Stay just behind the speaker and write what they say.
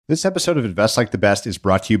This episode of Invest Like the Best is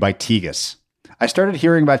brought to you by Tegas. I started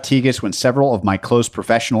hearing about Tegas when several of my close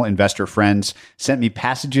professional investor friends sent me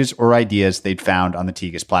passages or ideas they'd found on the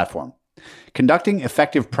Tegas platform. Conducting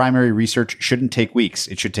effective primary research shouldn't take weeks,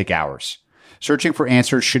 it should take hours. Searching for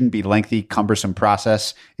answers shouldn't be a lengthy, cumbersome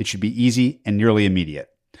process. It should be easy and nearly immediate.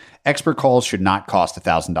 Expert calls should not cost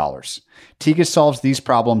 $1,000. Tegas solves these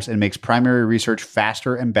problems and makes primary research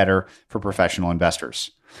faster and better for professional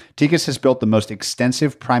investors. Tegas has built the most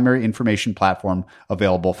extensive primary information platform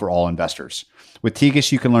available for all investors. With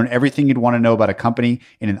Tegas, you can learn everything you'd want to know about a company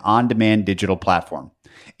in an on-demand digital platform.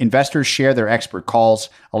 Investors share their expert calls,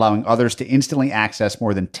 allowing others to instantly access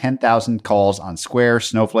more than 10,000 calls on Square,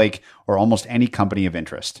 Snowflake, or almost any company of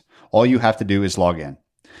interest. All you have to do is log in.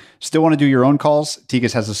 Still want to do your own calls?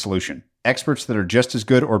 Tegas has a solution. Experts that are just as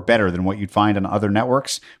good or better than what you'd find on other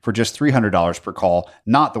networks for just $300 per call,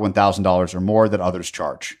 not the $1,000 or more that others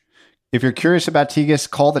charge. If you're curious about Tegas,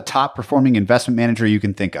 call the top performing investment manager you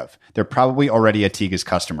can think of. They're probably already a Tegas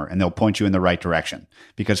customer, and they'll point you in the right direction.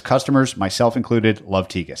 Because customers, myself included, love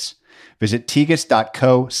Tegas. Visit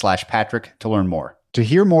tegas.co/Patrick to learn more. To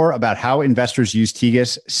hear more about how investors use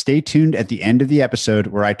Tegas, stay tuned at the end of the episode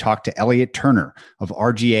where I talk to Elliot Turner of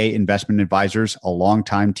RGA Investment Advisors, a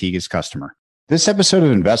longtime Tegas customer. This episode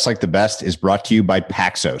of Invest Like the Best is brought to you by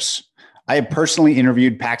Paxos. I have personally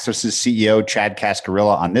interviewed Paxos' CEO, Chad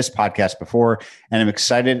Cascarilla, on this podcast before, and I'm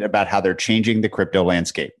excited about how they're changing the crypto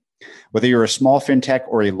landscape. Whether you're a small fintech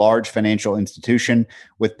or a large financial institution,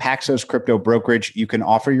 with Paxos Crypto Brokerage, you can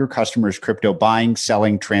offer your customers crypto buying,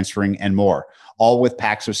 selling, transferring, and more, all with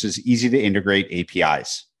Paxos' easy-to-integrate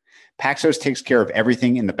APIs. Paxos takes care of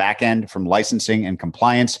everything in the back end, from licensing and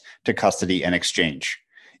compliance to custody and exchange.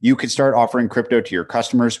 You can start offering crypto to your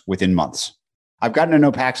customers within months. I've gotten to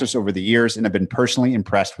know Paxos over the years and have been personally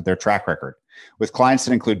impressed with their track record. With clients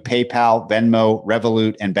that include PayPal, Venmo,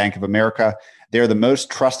 Revolut, and Bank of America, they are the most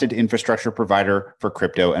trusted infrastructure provider for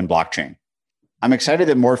crypto and blockchain. I'm excited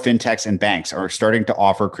that more fintechs and banks are starting to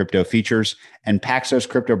offer crypto features, and Paxos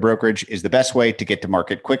Crypto Brokerage is the best way to get to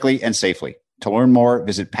market quickly and safely. To learn more,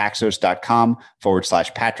 visit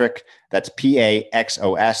paxos.com/Patrick. That's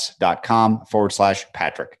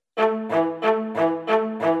PAXOS.com/Patrick.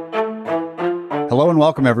 Hello and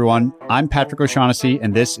welcome, everyone. I'm Patrick O'Shaughnessy,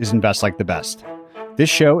 and this is Invest Like the Best. This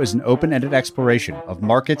show is an open-ended exploration of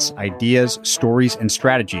markets, ideas, stories, and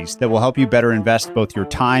strategies that will help you better invest both your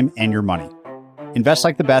time and your money. Invest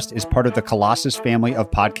Like the Best is part of the Colossus family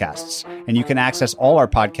of podcasts, and you can access all our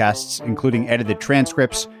podcasts, including edited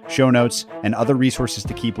transcripts, show notes, and other resources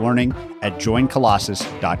to keep learning at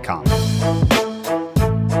joincolossus.com.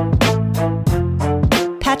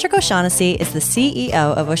 Patrick O'Shaughnessy is the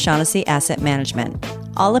CEO of O'Shaughnessy Asset Management.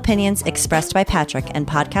 All opinions expressed by Patrick and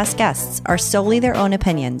podcast guests are solely their own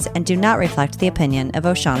opinions and do not reflect the opinion of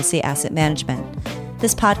O'Shaughnessy Asset Management.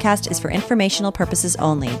 This podcast is for informational purposes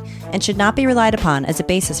only and should not be relied upon as a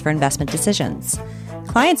basis for investment decisions.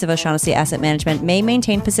 Clients of O'Shaughnessy Asset Management may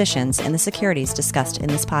maintain positions in the securities discussed in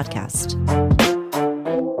this podcast.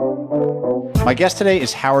 My guest today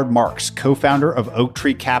is Howard Marks, co-founder of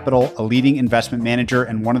Oaktree Capital, a leading investment manager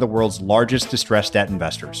and one of the world's largest distressed debt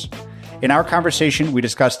investors. In our conversation, we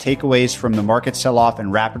discussed takeaways from the market sell-off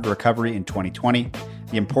and rapid recovery in 2020,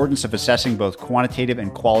 the importance of assessing both quantitative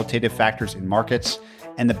and qualitative factors in markets,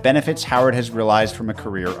 and the benefits Howard has realized from a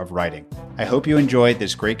career of writing. I hope you enjoyed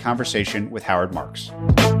this great conversation with Howard Marks.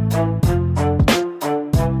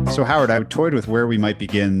 So Howard, I toyed with where we might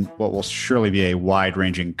begin what will surely be a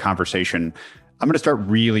wide-ranging conversation. I'm going to start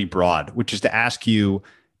really broad, which is to ask you,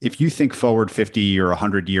 if you think forward 50 or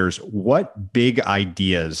 100 years, what big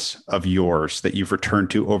ideas of yours that you've returned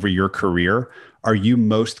to over your career are you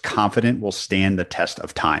most confident will stand the test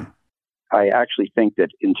of time? I actually think that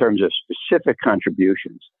in terms of specific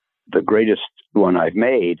contributions, the greatest one I've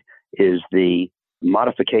made is the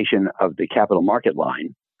modification of the capital market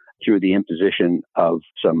line through the imposition of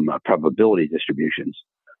some probability distributions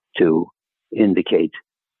to indicate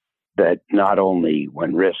that not only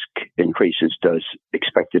when risk increases does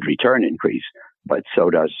expected return increase, but so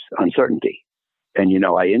does uncertainty. And,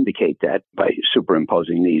 I indicate that by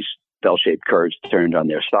superimposing these bell-shaped curves turned on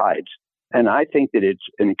their sides. And I think that it's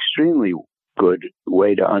an extremely good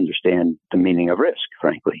way to understand the meaning of risk,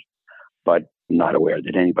 frankly. But I'm not aware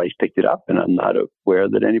that anybody's picked it up, and I'm not aware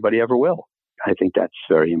that anybody ever will. I think that's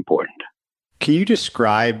very important. Can you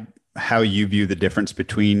describe how you view the difference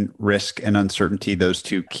between risk and uncertainty, those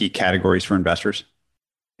two key categories for investors?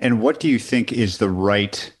 And what do you think is the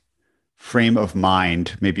right frame of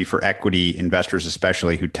mind, maybe for equity investors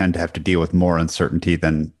especially, who tend to have to deal with more uncertainty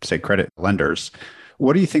than, say, credit lenders?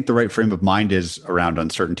 What do you think the right frame of mind is around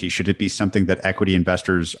uncertainty? Should it be something that equity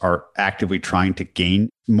investors are actively trying to gain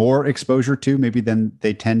more exposure to, maybe than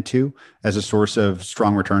they tend to, as a source of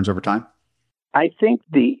strong returns over time? I think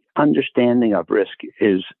the understanding of risk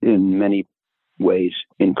is in many ways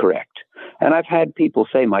incorrect. And I've had people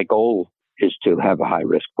say my goal is to have a high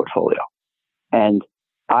risk portfolio. And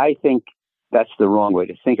I think that's the wrong way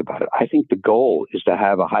to think about it. I think the goal is to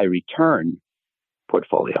have a high return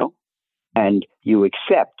portfolio, and you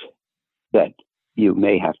accept that you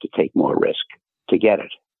may have to take more risk to get it.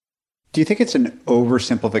 Do you think it's an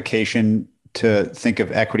oversimplification to think of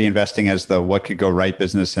equity investing as the what could go right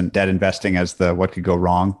business and debt investing as the what could go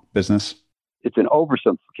wrong business? It's an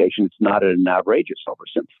oversimplification. It's not an outrageous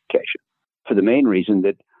oversimplification, for the main reason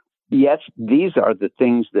that, yes, these are the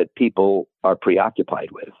things that people are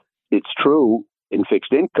preoccupied with. It's true in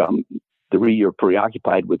fixed income, you're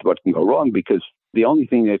preoccupied with what can go wrong because the only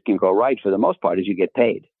thing that can go right for the most part is you get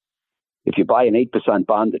paid. If you buy an 8%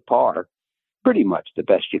 bond at par, pretty much the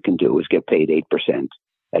best you can do is get paid 8%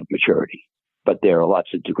 at maturity. But there are lots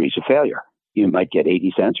of degrees of failure. You might get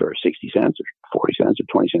 80 cents or 60 cents or 40 cents or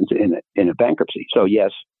 20 cents in a bankruptcy. So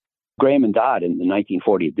yes, Graham and Dodd in the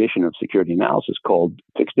 1940 edition of Security Analysis called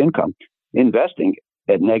fixed income investing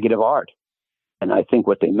at negative art. And I think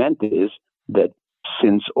what they meant is that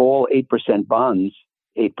since all 8% bonds,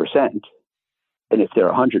 8%, and if there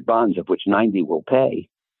are 100 bonds of which 90 will pay,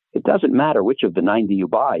 it doesn't matter which of the 90 you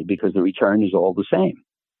buy because the return is all the same.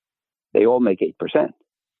 They all make 8%.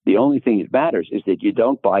 The only thing that matters is that you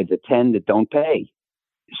don't buy the 10 that don't pay.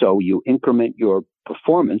 So you increment your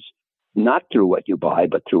performance not through what you buy,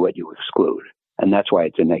 but through what you exclude. And that's why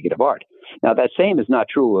it's a negative art. Now, that same is not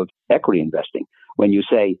true of equity investing. When you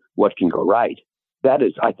say what can go right, that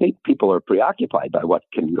is, I think people are preoccupied by what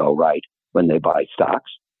can go right when they buy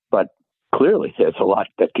stocks, but clearly there's a lot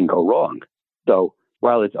that can go wrong. So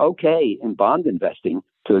while it's okay in bond investing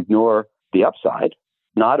to ignore the upside,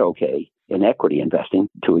 not okay in equity investing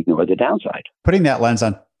to ignore the downside. Putting that lens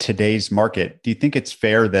on today's market, do you think it's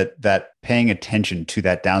fair that paying attention to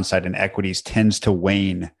that downside in equities tends to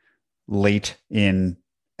wane late in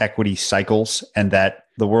equity cycles, and that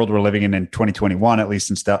the world we're living in 2021, at least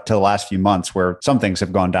to the last few months, where some things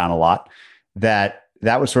have gone down a lot, that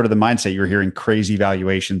was sort of the mindset? You're hearing crazy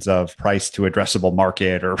valuations of price to addressable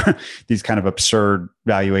market or these kind of absurd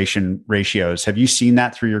valuation ratios. Have you seen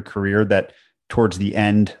that through your career, that towards the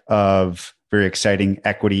end of very exciting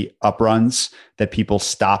equity upruns, that people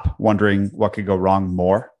stop wondering what could go wrong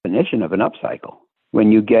more? Definition of an upcycle.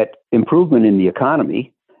 When you get improvement in the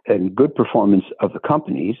economy and good performance of the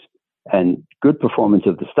companies and good performance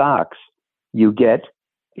of the stocks, you get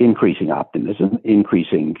increasing optimism,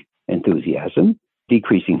 increasing enthusiasm,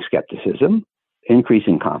 decreasing skepticism,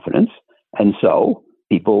 increasing confidence. And so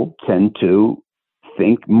people tend to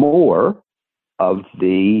think more of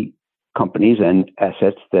the companies and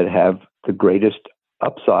assets that have the greatest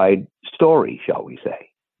upside story, shall we say.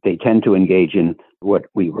 They tend to engage in what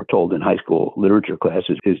we were told in high school literature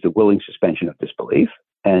classes is the willing suspension of disbelief.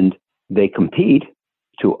 And they compete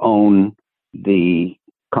to own the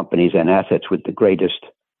companies and assets with the greatest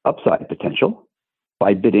upside potential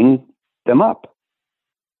by bidding them up.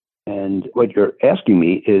 And what you're asking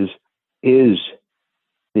me is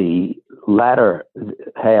the latter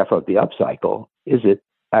half of the upcycle, is it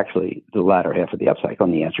actually the latter half of the upcycle?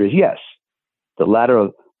 And the answer is yes. The latter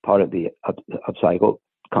part of the upcycle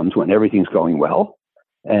comes when everything's going well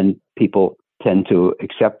and people tend to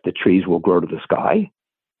accept that trees will grow to the sky.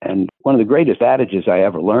 And one of the greatest adages I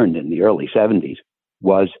ever learned in the early 70s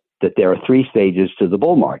was that there are three stages to the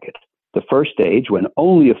bull market. The first stage, when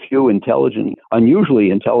only a few unusually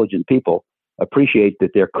intelligent people appreciate that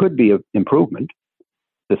there could be an improvement.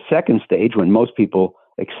 The second stage, when most people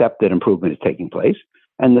accept that improvement is taking place.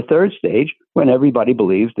 And the third stage, when everybody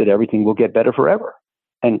believes that everything will get better forever.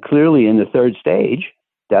 And clearly in the third stage,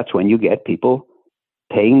 that's when you get people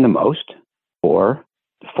paying the most for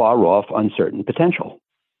far off uncertain potential,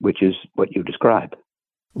 which is what you describe.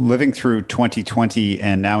 Living through 2020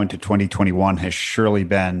 and now into 2021 has surely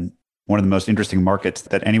been one of the most interesting markets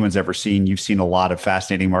that anyone's ever seen. You've seen a lot of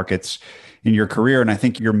fascinating markets in your career. And I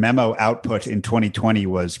think your memo output in 2020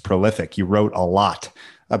 was prolific. You wrote a lot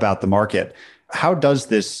about the market. How does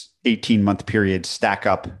this 18-month period stack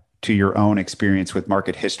up to your own experience with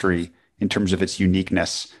market history in terms of its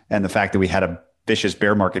uniqueness and the fact that we had a vicious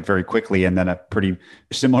bear market very quickly and then a pretty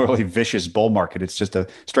similarly vicious bull market? It's just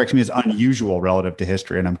strikes me as unusual relative to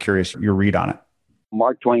history. And I'm curious your read on it.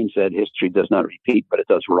 Mark Twain said history does not repeat, but it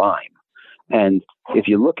does rhyme. And if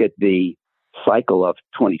you look at the cycle of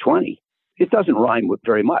 2020, it doesn't rhyme with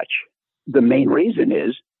very much. The main reason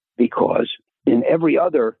is because in every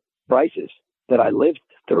other crisis that I lived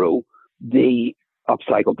through, the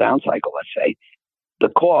upcycle, downcycle, let's say, the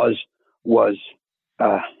cause was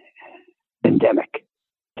endemic.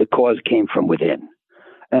 The cause came from within.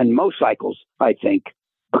 And most cycles, I think,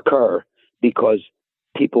 occur because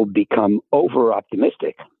people become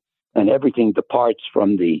over-optimistic and everything departs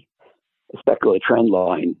from the secular trend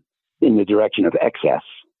line in the direction of excess.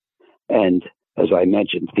 And as I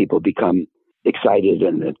mentioned, people become excited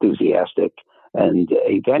and enthusiastic, and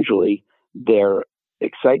eventually their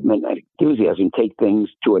excitement and enthusiasm take things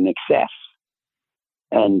to an excess.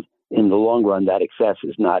 And in the long run, that excess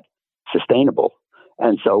is not sustainable.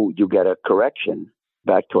 And so you get a correction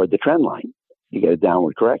back toward the trend line. You get a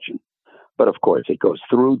downward correction. But of course, it goes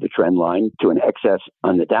through the trend line to an excess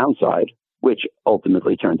on the downside, which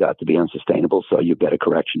ultimately turns out to be unsustainable. So you get a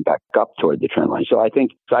correction back up toward the trend line. So I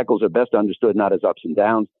think cycles are best understood not as ups and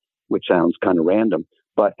downs, which sounds kind of random,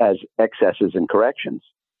 but as excesses and corrections.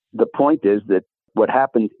 The point is that what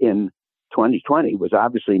happened in 2020 was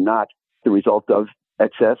obviously not the result of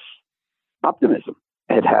excess optimism.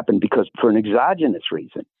 It happened because for an exogenous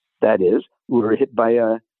reason. That is, we were hit by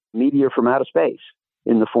a meteor from outer space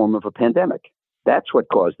in the form of a pandemic. That's what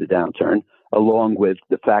caused the downturn, along with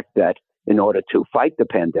the fact that in order to fight the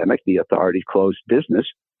pandemic, the authorities closed business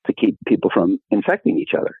to keep people from infecting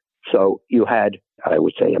each other. So you had, I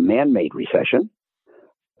would say, a man-made recession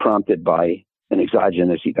prompted by an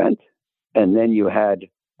exogenous event. And then you had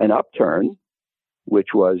an upturn, which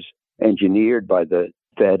was engineered by the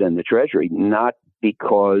Fed and the Treasury, not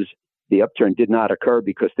because the upturn did not occur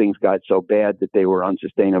because things got so bad that they were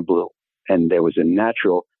unsustainable and there was a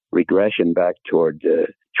natural regression back toward the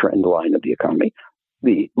trend line of the economy.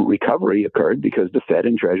 The recovery occurred because the Fed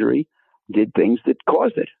and Treasury did things that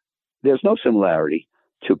caused it. There's no similarity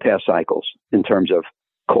to past cycles in terms of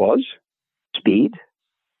cause, speed,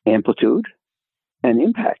 amplitude, and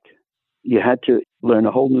impact. You had to learn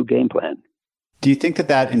a whole new game plan. Do you think that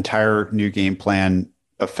that entire new game plan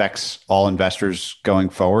affects all investors going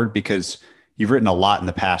forward? Because you've written a lot in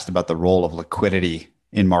the past about the role of liquidity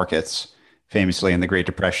in markets. Famously, in the Great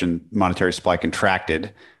Depression, monetary supply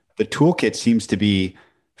contracted. The toolkit seems to be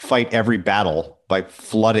fight every battle by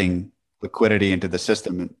flooding liquidity into the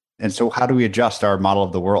system. And so how do we adjust our model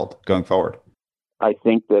of the world going forward? I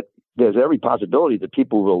think that there's every possibility that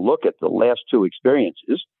people will look at the last two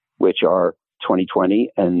experiences, which are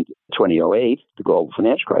 2020 and 2008, the global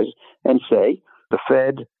financial crisis, and say the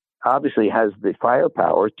Fed obviously has the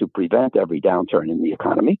firepower to prevent every downturn in the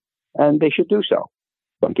economy, and they should do so.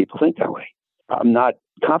 Some people think that way. I'm not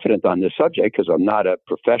confident on this subject because I'm not a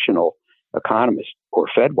professional economist or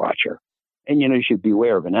Fed watcher. And, you should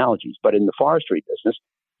beware of analogies. But in the forestry business,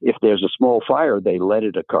 if there's a small fire, they let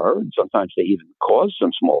it occur. And sometimes they even cause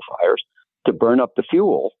some small fires to burn up the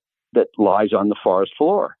fuel that lies on the forest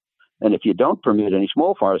floor. And if you don't permit any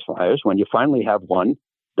small forest fires, when you finally have one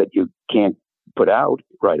that you can't put out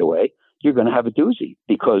right away, you're going to have a doozy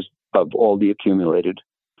because of all the accumulated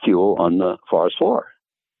fuel on the forest floor.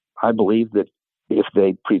 I believe that if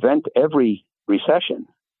they prevent every recession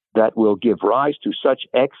that will give rise to such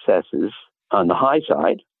excesses on the high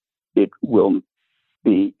side, it will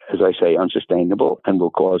be, as I say, unsustainable and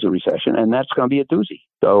will cause a recession. And that's going to be a doozy.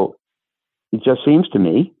 So it just seems to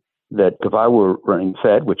me that if I were running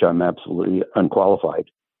Fed, which I'm absolutely unqualified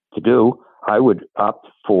to do, I would opt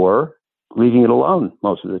for leaving it alone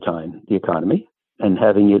most of the time, the economy, and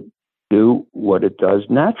having it do what it does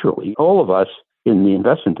naturally. All of us in the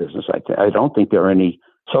investment business, I don't think there are any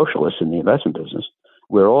socialists in the investment business.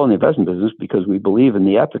 We're all in the investment business because we believe in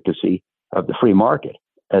the efficacy of the free market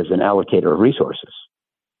as an allocator of resources.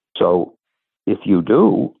 So if you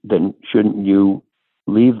do, then shouldn't you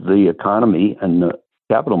leave the economy and the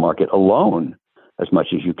capital market alone as much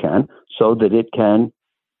as you can so that it can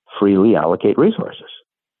freely allocate resources?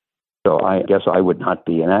 So I guess I would not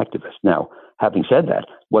be an activist. Now, having said that,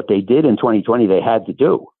 what they did in 2020, they had to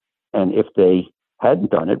do. And if they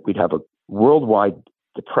hadn't done it, we'd have a worldwide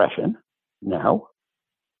depression now.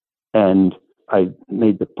 And I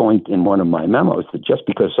made the point in one of my memos that just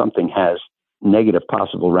because something has negative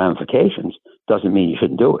possible ramifications doesn't mean you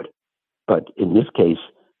shouldn't do it. But in this case,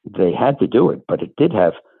 they had to do it. But it did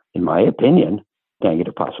have, in my opinion,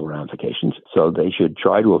 negative possible ramifications. So they should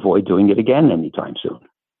try to avoid doing it again anytime soon.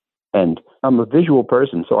 And I'm a visual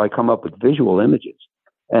person, so I come up with visual images.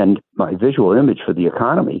 And my visual image for the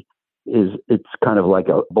economy is it's kind of like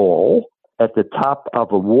a ball at the top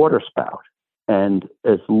of a water spout. And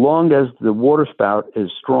as long as the water spout is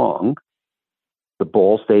strong, the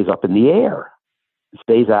ball stays up in the air,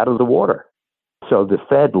 stays out of the water. So the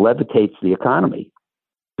Fed levitates the economy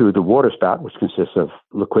through the water spout, which consists of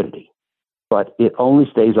liquidity. But it only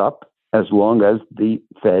stays up as long as the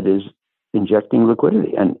Fed is injecting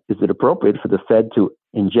liquidity. And is it appropriate for the Fed to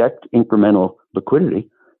inject incremental liquidity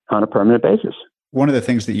on a permanent basis? One of the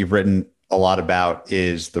things that you've written a lot about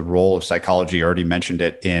is the role of psychology. You already mentioned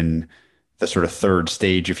it in the sort of third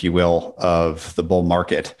stage, if you will, of the bull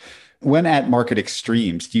market. When at market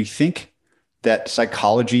extremes, do you think that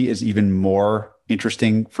psychology is even more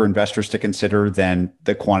interesting for investors to consider than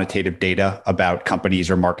the quantitative data about companies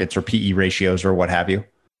or markets or PE ratios or what have you?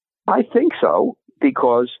 I think so,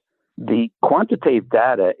 because the quantitative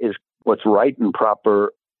data is what's right and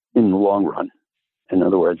proper in the long run. In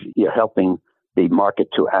other words, you're helping the market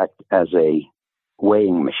to act as a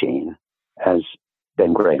weighing machine, as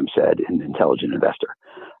Ben Graham said in Intelligent Investor.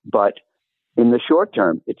 But in the short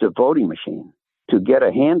term, it's a voting machine. To get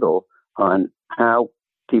a handle on how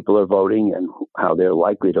people are voting and how they're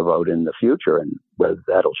likely to vote in the future and whether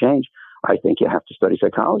that'll change, I think you have to study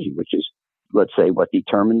psychology, which is, let's say, what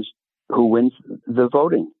determines who wins the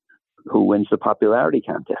voting, who wins the popularity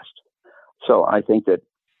contest. So I think that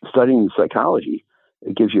studying psychology,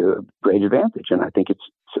 it gives you a great advantage. And I think it's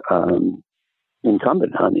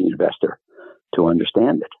incumbent on the investor to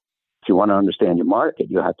understand it. If you want to understand your market,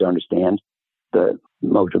 you have to understand the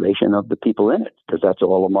motivation of the people in it, because that's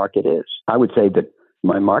all a market is. I would say that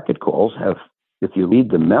my market calls have, if you read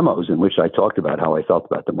the memos in which I talked about how I felt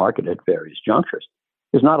about the market at various junctures,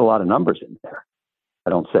 there's not a lot of numbers in there. I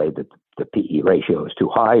don't say that the PE ratio is too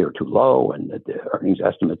high or too low and that the earnings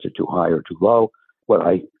estimates are too high or too low. What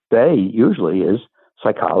I say usually is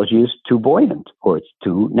psychology is too buoyant or it's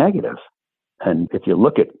too negative. And if you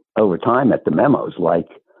look at over time at the memos, like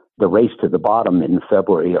the race to the bottom in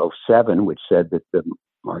February of 2007, which said that the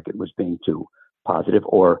market was being too positive,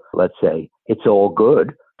 or let's say it's all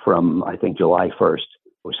good from, I think, July 1st,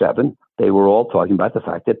 2007, they were all talking about the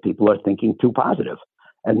fact that people are thinking too positive.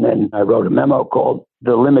 And then I wrote a memo called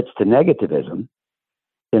The Limits to Negativism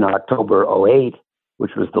in October 2008,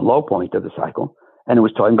 which was the low point of the cycle. And it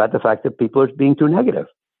was talking about the fact that people are being too negative.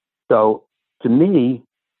 So to me,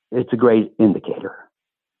 it's a great indicator,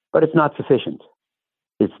 but it's not sufficient.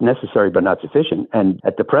 It's necessary, but not sufficient. And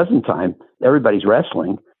at the present time, everybody's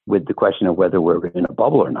wrestling with the question of whether we're in a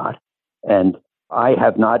bubble or not. And I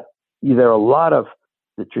have not, there are a lot of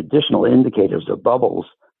the traditional indicators of bubbles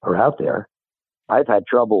are out there. I've had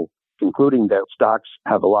trouble concluding that stocks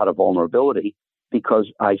have a lot of vulnerability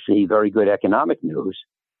because I see very good economic news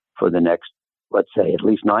for the next, let's say, at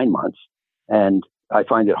least 9 months. And I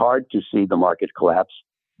find it hard to see the market collapse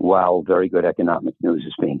while very good economic news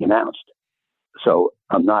is being announced. So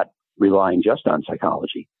I'm not relying just on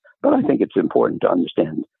psychology, but I think it's important to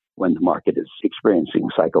understand when the market is experiencing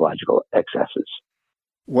psychological excesses.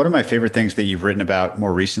 One of my favorite things that you've written about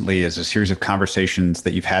more recently is a series of conversations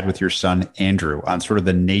that you've had with your son, Andrew, on sort of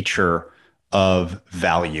the nature of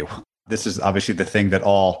value. This is obviously the thing that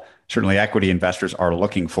all, certainly equity investors, are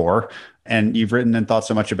looking for. And you've written and thought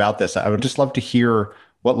so much about this. I would just love to hear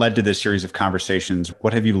what led to this series of conversations.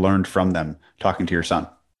 What have you learned from them talking to your son?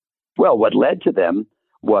 Well, what led to them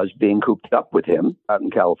was being cooped up with him out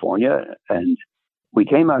in California. And we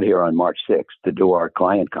came out here on March 6th to do our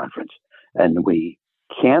client conference. And we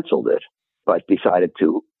canceled it, but decided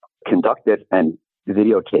to conduct it and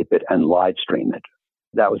videotape it and live stream it.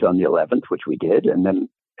 That was on the 11th, which we did. And then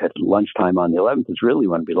at lunchtime on the 11th is really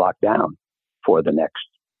when we locked down for the next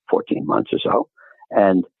 14 months or so.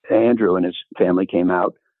 And Andrew and his family came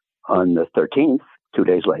out on the 13th, 2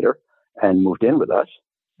 days later, and moved in with us.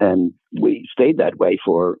 And we stayed that way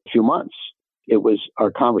for a few months. It was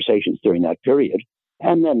our conversations during that period,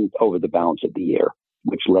 and then over the balance of the year,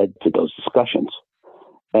 which led to those discussions.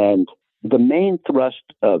 And the main thrust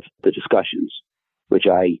of the discussions, which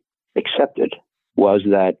I accepted, was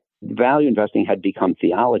that value investing had become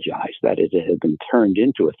theologized, that is, it had been turned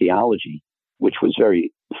into a theology, which was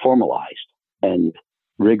very formalized and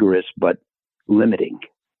rigorous, but limiting.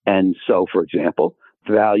 And so, for example,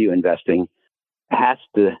 value investing has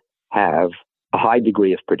to have a high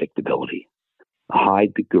degree of predictability, a high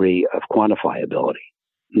degree of quantifiability.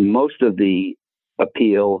 Most of the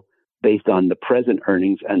appeal based on the present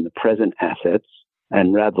earnings and the present assets,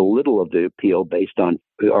 and rather little of the appeal based on,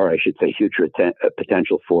 or I should say, future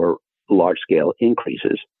potential for large-scale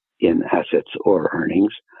increases in assets or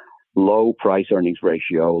earnings, low price earnings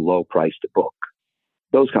ratio, low price to book,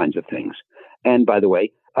 those kinds of things. And by the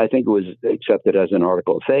way, I think it was accepted as an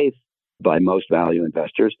article of faith by most value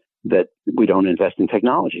investors that we don't invest in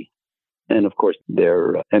technology. And of course,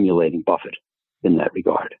 they're emulating Buffett in that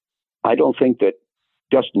regard. I don't think that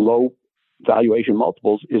just low valuation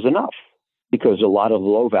multiples is enough, because a lot of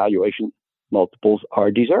low valuation multiples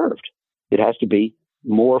are deserved. It has to be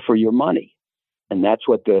more for your money. And that's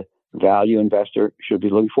what the value investor should be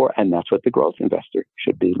looking for. And that's what the growth investor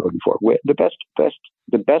should be looking for. The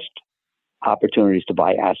best opportunities to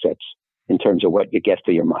buy assets in terms of what you get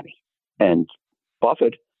for your money. And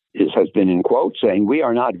Buffett has been in quote saying, we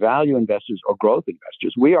are not value investors or growth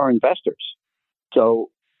investors. We are investors. So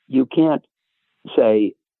you can't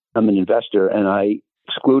say, I'm an investor and I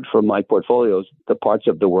exclude from my portfolios the parts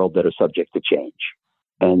of the world that are subject to change.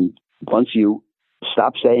 And once you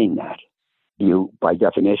stop saying that, you, by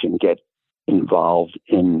definition, get involved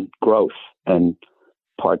in growth and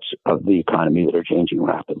parts of the economy that are changing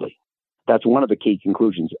rapidly. That's one of the key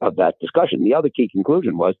conclusions of that discussion. The other key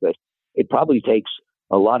conclusion was that it probably takes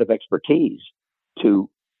a lot of expertise to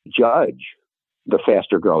judge the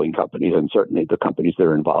faster growing companies, and certainly the companies that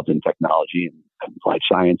are involved in technology and life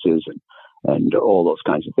sciences and all those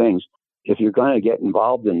kinds of things. If you're going to get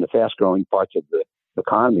involved in the fast growing parts of the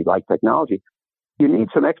economy like technology, you need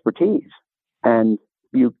some expertise. And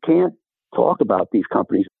you can't talk about these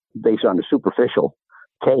companies based on a superficial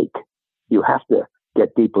take. You have to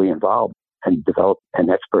get deeply involved and develop an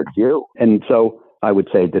expert view. And so I would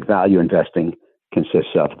say that value investing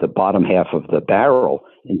consists of the bottom half of the barrel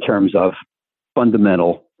in terms of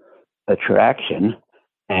fundamental attraction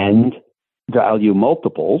and value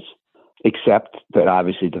multiples, except that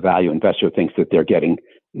obviously the value investor thinks that they're getting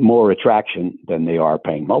more attraction than they are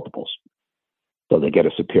paying multiples. So they get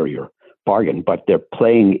a superior bargain, but they're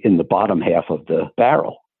playing in the bottom half of the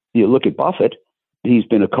barrel. You look at Buffett, he's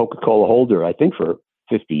been a Coca-Cola holder, I think, for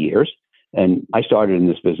 50 years. And I started in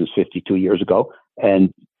this business 52 years ago.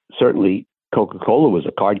 And certainly Coca-Cola was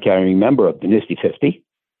a card-carrying member of the Nifty 50.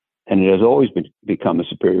 And it has always become a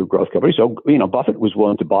superior growth company. So, Buffett was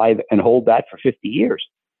willing to buy and hold that for 50 years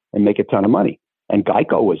and make a ton of money. And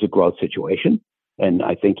Geico was a growth situation. And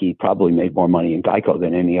I think he probably made more money in Geico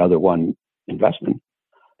than any other one investment.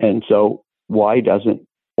 And so why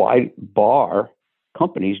bar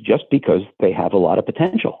companies just because they have a lot of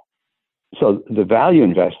potential? So the value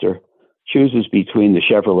investor chooses between the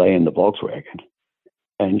Chevrolet and the Volkswagen,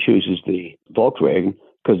 and chooses the Volkswagen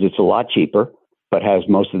because it's a lot cheaper, but has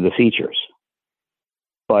most of the features.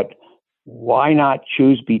 But why not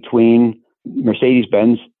choose between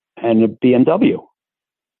Mercedes-Benz and a BMW?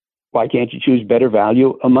 Why can't you choose better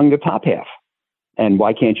value among the top half? And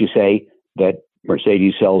why can't you say that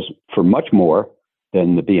Mercedes sells for much more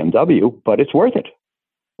than the BMW, but it's worth it?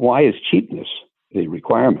 Why is cheapness the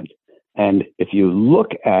requirement? And if you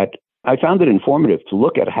look at, I found it informative to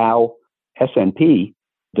look at how S&P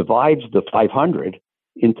divides the 500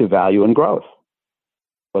 into value and growth.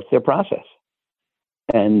 What's their process?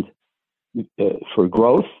 And for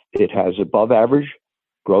growth, it has above average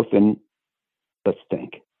growth in, let's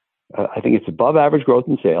think, I think it's above average growth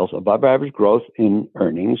in sales, above average growth in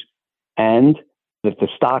earnings, and that the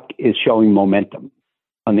stock is showing momentum.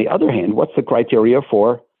 On the other hand, what's the criteria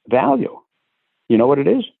for value? You know what it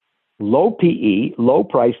is? Low PE, low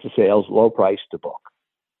price to sales, low price to book.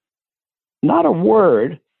 Not a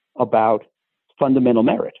word about fundamental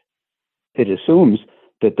merit. It assumes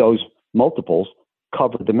that those multiples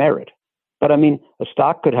cover the merit. But I mean, a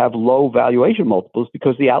stock could have low valuation multiples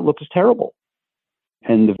because the outlook is terrible.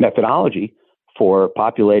 And the methodology for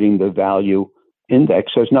populating the value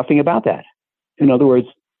index says nothing about that. In other words,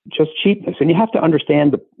 just cheapness. And you have to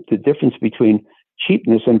understand the difference between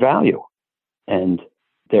cheapness and value. And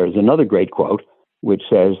there's another great quote, which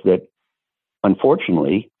says that,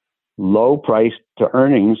 unfortunately, low price to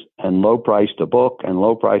earnings and low price to book and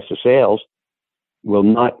low price to sales will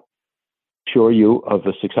not assure you of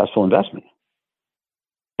a successful investment.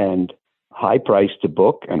 And high price to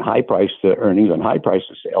book and high price to earnings and high price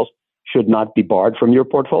to sales should not be barred from your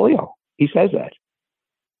portfolio. He says that.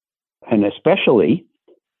 And especially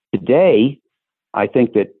today, I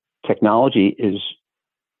think that technology is,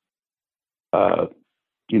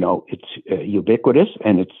 it's ubiquitous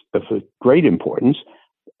and it's of great importance.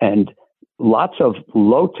 And lots of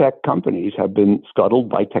low-tech companies have been scuttled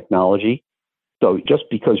by technology. So just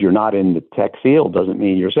because you're not in the tech field doesn't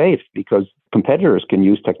mean you're safe, because competitors can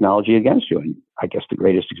use technology against you. And I guess the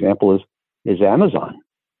greatest example is Amazon,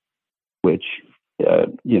 which,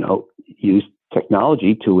 used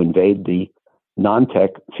technology to invade the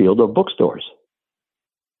non-tech field of bookstores.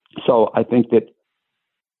 So I think that,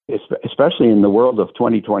 especially in the world of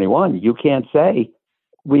 2021, you can't say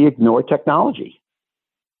we ignore technology,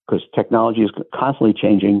 because technology is constantly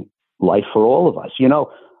changing life for all of us.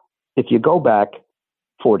 If you go back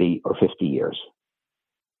 40 or 50 years,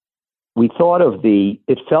 we thought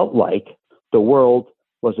it felt like the world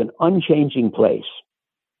was an unchanging place.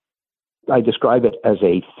 I describe it as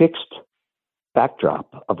a fixed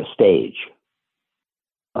backdrop of a stage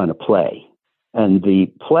on a play. And the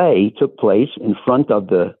play took place in front of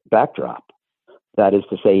the backdrop. That is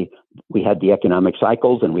to say, we had the economic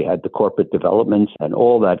cycles and we had the corporate developments and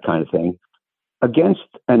all that kind of thing against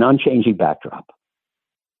an unchanging backdrop.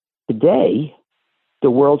 Today, the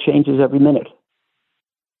world changes every minute.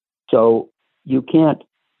 So you can't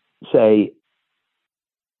say,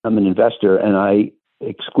 I'm an investor and I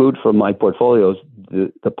exclude from my portfolios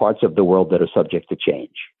the parts of the world that are subject to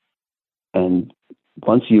change. And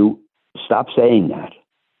once you stop saying that,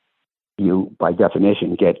 you, by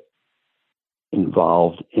definition, get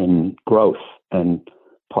involved in growth and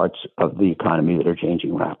parts of the economy that are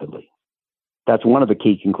changing rapidly. That's one of the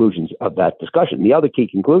key conclusions of that discussion. The other key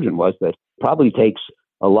conclusion was that it probably takes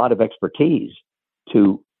a lot of expertise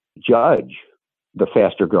to judge the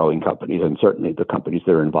faster growing companies, and certainly the companies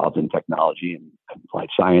that are involved in technology and life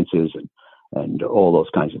sciences and all those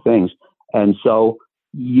kinds of things. And so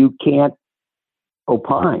you can't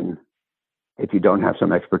opine if you don't have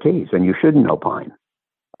some expertise, and you shouldn't opine.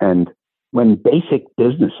 And when basic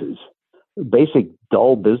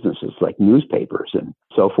dull businesses like newspapers and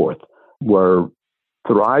so forth were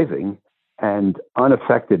thriving and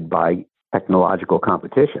unaffected by technological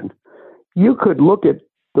competition, you could look at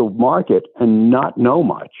the market and not know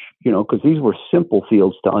much, because these were simple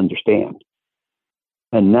fields to understand.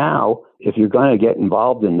 And now, if you're going to get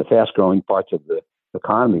involved in the fast-growing parts of the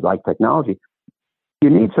economy, like technology, you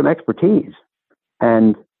need some expertise.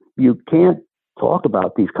 And you can't talk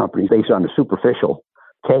about these companies based on a superficial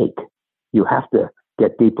take. You have to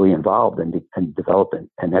get deeply involved and develop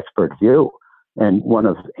an expert view. And one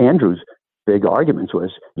of Andrew's big arguments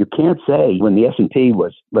was, you can't say when the S&P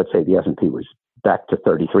was, let's say the S&P was back to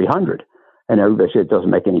 3,300, and everybody said it doesn't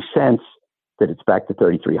make any sense that it's back to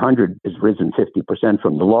 3,300, it's risen 50%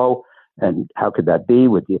 from the low, and how could that be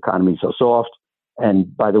with the economy so soft?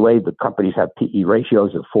 And by the way, the companies have PE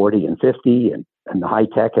ratios of 40 and 50, and the high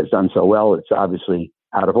tech has done so well, it's obviously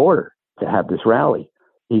out of order to have this rally.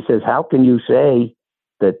 He says, how can you say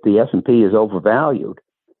that the S&P is overvalued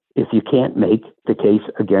if you can't make the case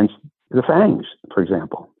against the FANGs, for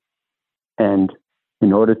example? And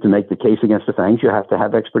in order to make the case against the FANGs, you have to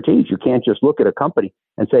have expertise. You can't just look at a company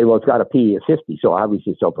and say, well, it's got a PE of 50, so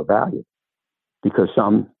obviously it's overvalued, because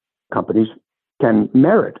some companies can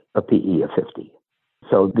merit a PE of 50.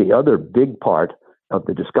 So the other big part of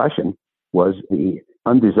the discussion was the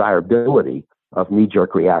undesirability of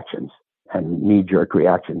knee-jerk reactions, and knee-jerk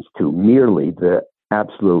reactions to merely the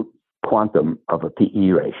absolute quantum of a PE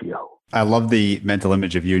ratio. I love the mental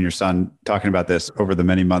image of you and your son talking about this over the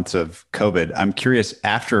many months of COVID. I'm curious,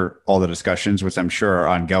 after all the discussions, which I'm sure are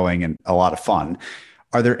ongoing and a lot of fun,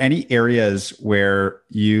 are there any areas where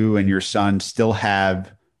you and your son still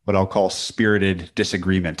have what I'll call spirited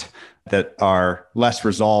disagreement that are less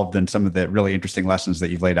resolved than some of the really interesting lessons that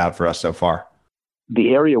you've laid out for us so far? The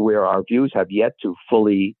area where our views have yet to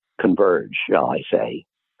fully converge, shall I say,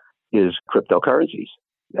 is cryptocurrencies.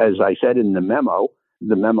 As I said in the memo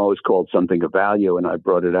is called Something of Value, and I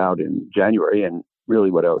brought it out in January. And really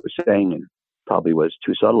what I was saying, and probably was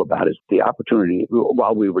too subtle about, is the opportunity,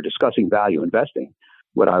 while we were discussing value investing,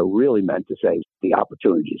 what I really meant to say is the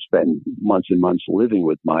opportunity to spend months and months living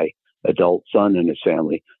with my adult son and his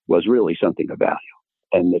family was really something of value.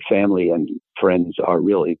 And that family and friends are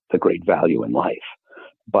really the great value in life.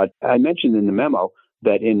 But I mentioned in the memo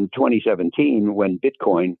that in 2017, when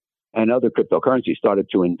Bitcoin and other cryptocurrencies started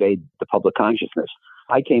to invade the public consciousness,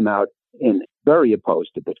 I came out very opposed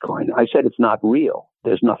to Bitcoin. I said it's not real.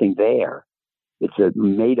 There's nothing there. It's a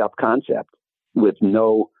made-up concept with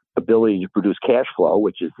no ability to produce cash flow,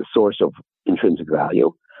 which is the source of intrinsic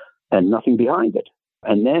value, and nothing behind it.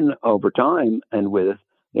 And then over time, and with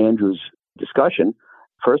Andrew's discussion,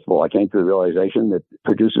 first of all, I came to the realization that it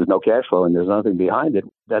produces no cash flow and there's nothing behind it.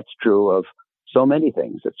 That's true of so many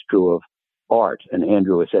things. It's true of art. And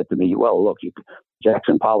Andrew has said to me, well, look,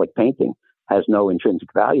 Jackson Pollock painting has no intrinsic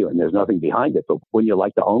value and there's nothing behind it. But wouldn't you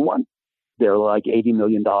like to own one? They're like $80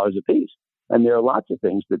 million a piece. And there are lots of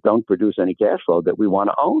things that don't produce any cash flow that we want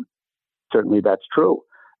to own. Certainly that's true.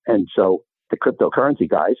 And so the cryptocurrency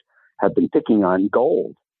guys have been picking on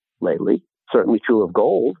gold lately. Certainly true of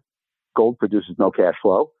gold. Gold produces no cash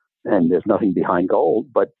flow and there's nothing behind gold.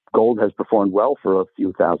 But gold has performed well for a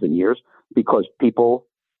few thousand years because people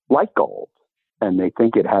like gold and they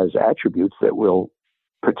think it has attributes that will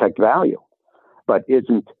protect value. But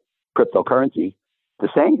isn't cryptocurrency the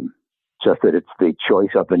same? Just that it's the choice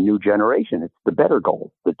of a new generation. It's the better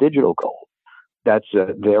gold, the digital gold. That's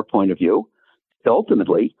their point of view.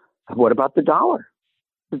 Ultimately, what about the dollar?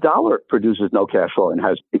 The dollar produces no cash flow and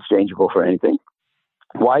has exchangeable for anything.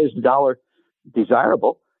 Why is the dollar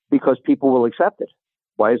desirable? Because people will accept it.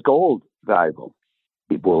 Why is gold valuable,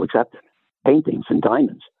 people will accept it. Paintings and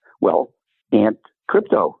diamonds. Well, can't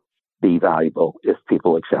crypto be valuable if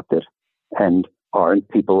people accept it? And aren't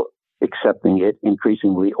people accepting it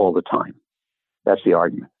increasingly all the time? That's the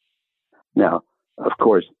argument. Now, of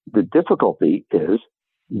course, the difficulty is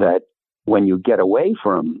that when you get away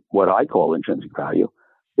from what I call intrinsic value,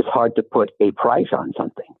 it's hard to put a price on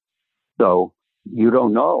something. So you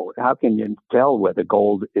don't know. How can you tell whether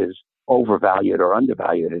gold is overvalued or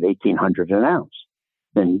undervalued at $1,800 an ounce?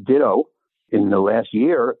 And ditto, in the last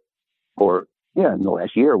year,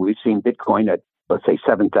 we've seen Bitcoin at, let's say,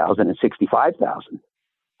 7,000 and 65,000.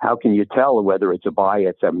 How can you tell whether it's a buy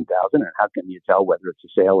at 7,000 and how can you tell whether it's a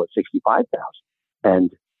sale at 65,000?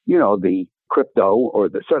 And, the crypto or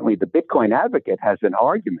certainly the Bitcoin advocate has an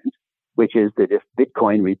argument, which is that if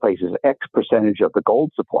Bitcoin replaces X percentage of the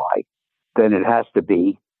gold supply, then it has to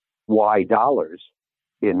be Y dollars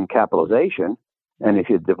in capitalization. And if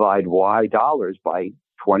you divide Y dollars by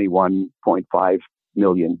 21.5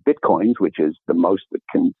 million Bitcoins, which is the most that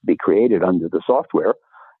can be created under the software,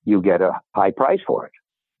 you get a high price for it.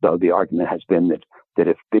 So the argument has been that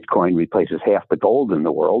if Bitcoin replaces half the gold in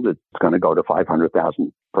the world, it's going to go to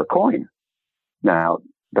 500,000 per coin. Now,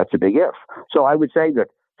 that's a big if. So I would say that,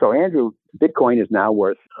 Andrew, Bitcoin is now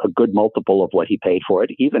worth a good multiple of what he paid for it,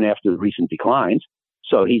 even after the recent declines.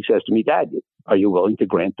 So he says to me, Dad, are you willing to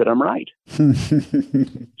grant that I'm right?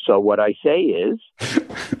 So what I say is,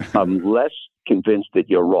 I'm less convinced that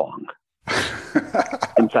you're wrong.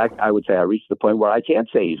 In fact, I would say I reached the point where I can't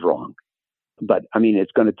say he's wrong. But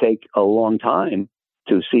it's going to take a long time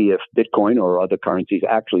to see if Bitcoin or other currencies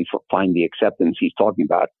actually find the acceptance he's talking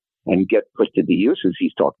about and get put to the uses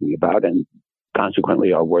he's talking about, and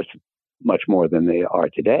consequently are worth much more than they are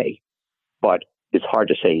today. But it's hard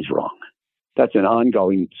to say he's wrong. That's an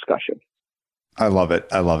ongoing discussion. I love it.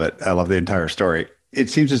 I love the entire story. It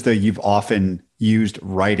seems as though you've often used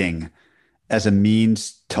writing as a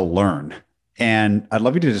means to learn. And I'd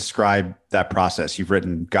love you to describe that process. You've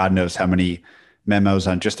written God knows how many memos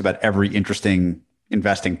on just about every interesting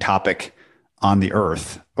investing topic on the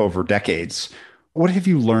earth over decades. What have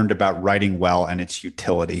you learned about writing well and its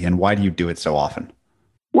utility, and why do you do it so often?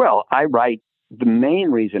 Well, the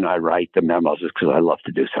main reason I write the memos is because I love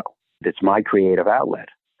to do so. It's my creative outlet.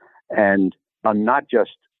 And I'm not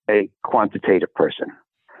just a quantitative person.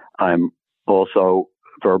 I'm also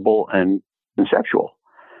verbal and conceptual.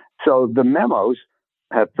 So the memos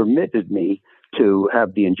have permitted me to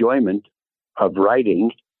have the enjoyment of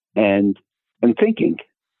writing and thinking.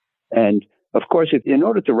 And of course, in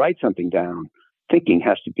order to write something down, thinking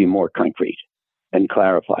has to be more concrete and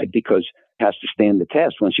clarified because it has to stand the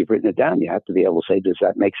test. Once you've written it down, you have to be able to say, does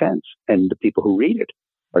that make sense? And the people who read it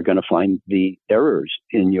are going to find the errors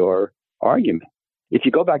in your argument. If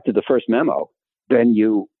you go back to the first memo, then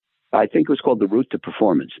I think it was called The Route to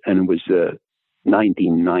Performance, and it was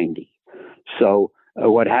 1990. So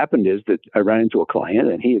what happened is that I ran into a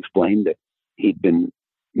client and he explained that he'd been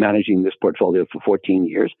managing this portfolio for 14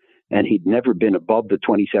 years and he'd never been above the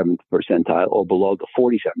 27th percentile or below the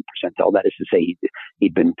 47th percentile. That is to say,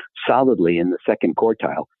 he'd been solidly in the second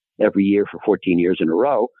quartile every year for 14 years in a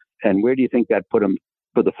row. And where do you think that put him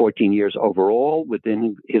for the 14 years overall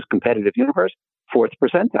within his competitive universe? Fourth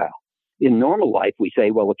percentile. In normal life, we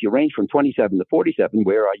say, well, if you range from 27 to 47,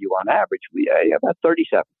 where are you on average? About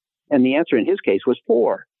 37. And the answer in his case was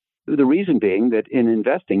 4. The reason being that in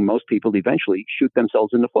investing, most people eventually shoot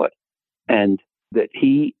themselves in the foot. And that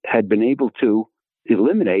he had been able to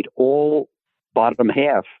eliminate all bottom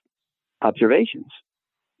half observations.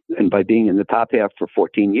 And by being in the top half for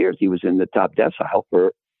 14 years, he was in the top decile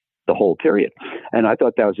for the whole period. And I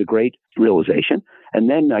thought that was a great realization. And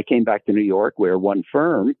then I came back to New York, where one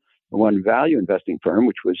value investing firm,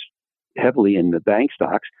 which was heavily in the bank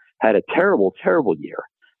stocks, had a terrible, terrible year.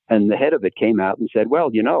 And the head of it came out and said, well,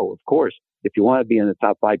 of course, if you want to be in the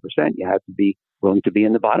top 5%, you have to be willing to be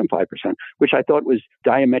in the bottom 5%, which I thought was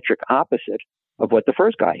diametric opposite of what the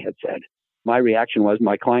first guy had said. My reaction was,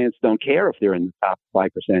 my clients don't care if they're in the top 5%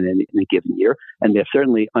 in a given year, and they're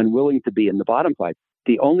certainly unwilling to be in the bottom 5%.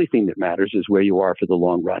 The only thing that matters is where you are for the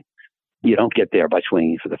long run. You don't get there by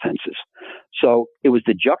swinging for the fences. So it was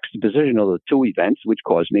the juxtaposition of the two events which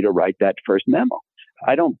caused me to write that first memo.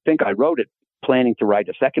 I don't think I wrote it planning to write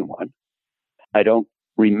a second one. I don't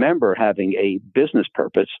remember having a business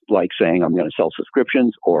purpose, like saying I'm going to sell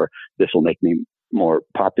subscriptions or this will make me more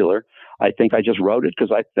popular. I think I just wrote it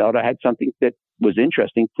because I thought I had something that was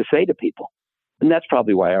interesting to say to people. And that's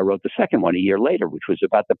probably why I wrote the second one a year later, which was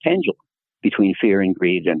about the pendulum between fear and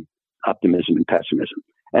greed and optimism and pessimism.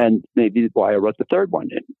 And maybe why I wrote the third one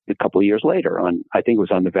a couple of years later I think it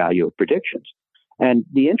was on the value of predictions. And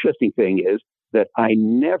the interesting thing is that I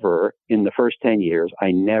never, in the first 10 years,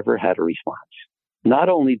 I never had a response. Not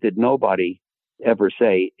only did nobody ever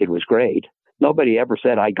say it was great, nobody ever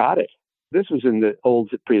said I got it. This was in the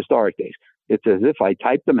old prehistoric days. It's as if I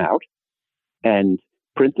typed them out and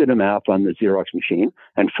printed them out on the Xerox machine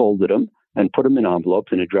and folded them and put them in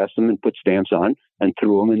envelopes and addressed them and put stamps on and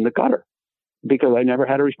threw them in the gutter because I never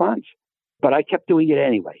had a response. But I kept doing it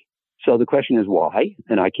anyway. So the question is why?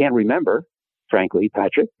 And I can't remember, frankly,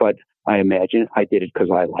 Patrick, but I imagine I did it because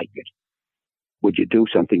I liked it. Would you do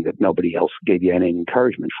something that nobody else gave you any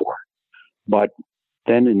encouragement for? But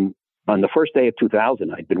then on the first day of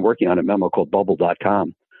 2000, I'd been working on a memo called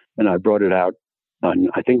Bubble.com, and I brought it out on,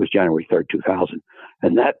 I think it was January 3rd, 2000.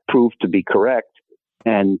 And that proved to be correct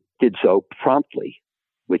and did so promptly,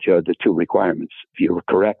 which are the two requirements. If you were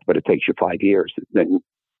correct, but it takes you 5 years, then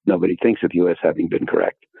nobody thinks of you as having been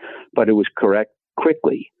correct. But it was correct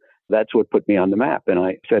quickly. That's what put me on the map. And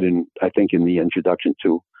I said, I think in the introduction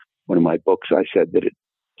to one of my books, I said that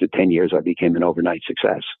to 10 years, I became an overnight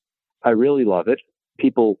success. I really love it.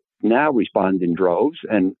 People now respond in droves,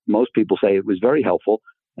 and most people say it was very helpful.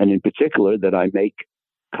 And in particular, that I make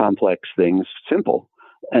complex things simple.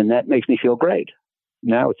 And that makes me feel great.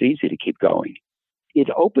 Now it's easy to keep going. It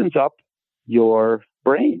opens up your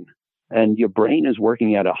brain, and your brain is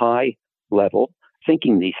working at a high level,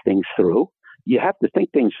 thinking these things through. You have to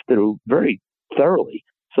think things through very thoroughly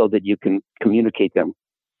so that you can communicate them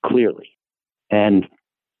clearly. And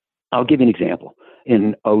I'll give you an example.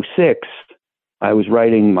 In 2006, I was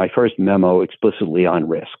writing my first memo explicitly on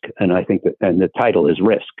risk. And I think and the title is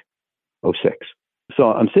Risk, 2006.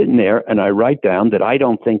 So I'm sitting there and I write down that I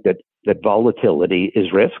don't think that volatility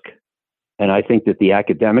is risk. And I think that the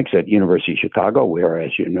academics at University of Chicago, where,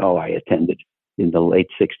 as you know, I attended in the late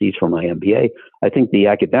 60s for my MBA, I think the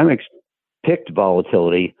academics picked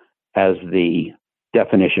volatility as the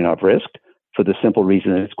definition of risk for the simple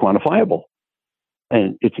reason that it's quantifiable.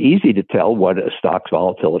 And it's easy to tell what a stock's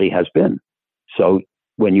volatility has been. So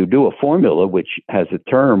when you do a formula which has a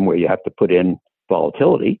term where you have to put in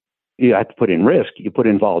volatility, you have to put in risk, you put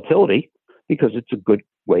in volatility because it's a good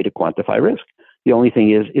way to quantify risk. The only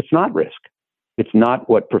thing is it's not risk. It's not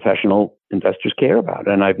what professional investors care about.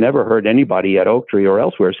 And I've never heard anybody at Oaktree or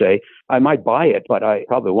elsewhere say, I might buy it, but I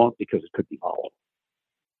probably won't because it could be volatile.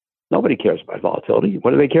 Nobody cares about volatility.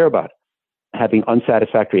 What do they care about? Having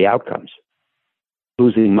unsatisfactory outcomes,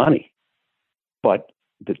 losing money. But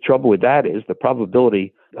the trouble with that is the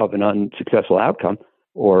probability of an unsuccessful outcome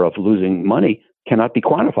or of losing money cannot be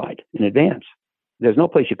quantified in advance. There's no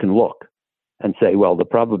place you can look and say, well, the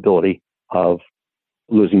probability of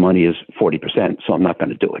losing money is 40%, so I'm not going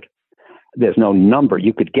to do it. There's no number.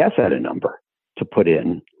 You could guess at a number to put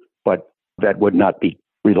in, but that would not be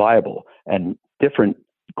reliable. And different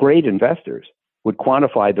great investors would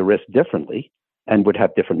quantify the risk differently and would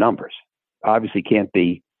have different numbers. Obviously can't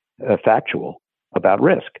be factual about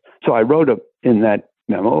risk. So I wrote in that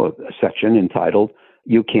memo a section entitled,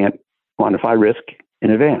 You Can't Quantify Risk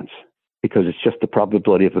in Advance, because it's just the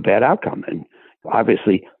probability of a bad outcome. And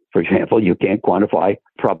obviously, for example, you can't quantify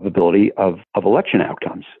probability of election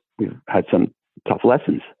outcomes. We've had some tough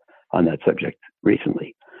lessons on that subject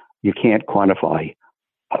recently. You can't quantify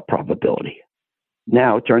a probability.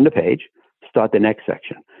 Now, turn the page, start the next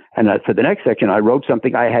section. And for the next section, I wrote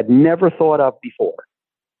something I had never thought of before,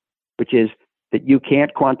 which is that you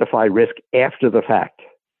can't quantify risk after the fact.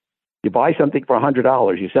 You buy something for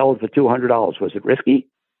 $100, you sell it for $200. Was it risky?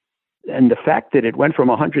 And the fact that it went from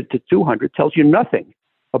 100 to 200 tells you nothing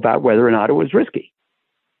about whether or not it was risky.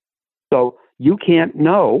 So you can't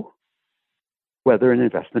know whether an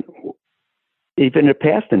investment, even a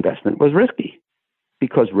past investment, was risky,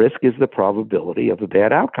 because risk is the probability of a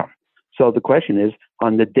bad outcome. So the question is,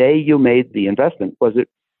 on the day you made the investment, was it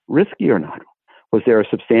risky or not? Was there a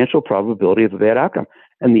substantial probability of a bad outcome?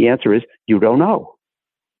 And the answer is, you don't know,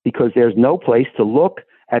 because there's no place to look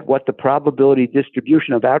at what the probability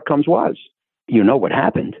distribution of outcomes was. You know what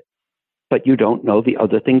happened, but you don't know the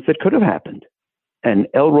other things that could have happened. And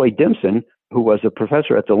Elroy Dimson, who was a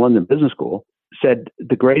professor at the London Business School, said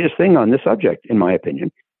the greatest thing on this subject, in my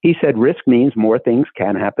opinion. He said risk means more things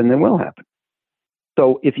can happen than will happen.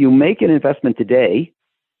 So if you make an investment today,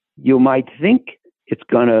 you might think it's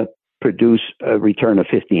going to produce a return of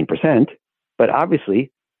 15%, but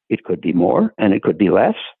obviously it could be more and it could be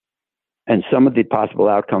less. And some of the possible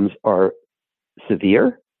outcomes are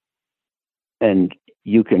severe. And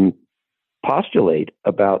you can postulate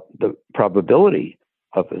about the probability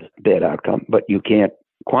of a bad outcome, but you can't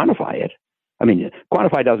quantify it. I mean,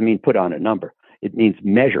 quantify doesn't mean put on a number. It means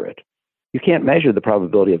measure it. You can't measure the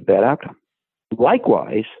probability of bad outcome.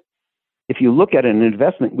 Likewise, if you look at an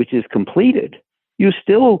investment which is completed, you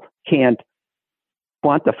still can't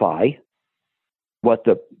quantify what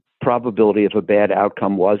the probability of a bad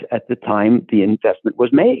outcome was at the time the investment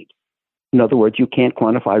was made. In other words, you can't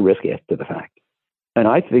quantify risk after the fact. And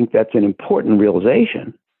I think that's an important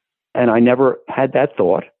realization. And I never had that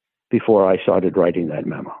thought before I started writing that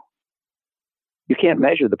memo. You can't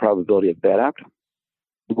measure the probability of bad outcome.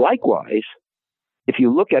 Likewise, if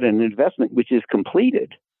you look at an investment which is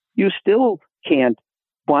completed, you still can't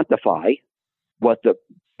quantify what the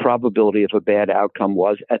probability of a bad outcome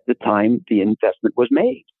was at the time the investment was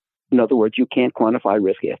made. In other words, you can't quantify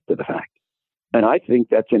risk after the fact. And I think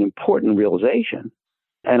that's an important realization.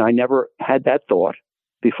 And I never had that thought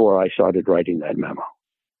before I started writing that memo.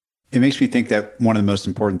 It makes me think that one of the most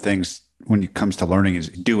important things when it comes to learning is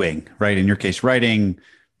doing, right? In your case, writing,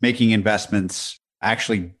 making investments,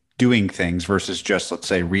 actually doing things versus just, let's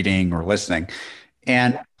say, reading or listening.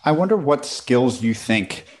 And I wonder what skills you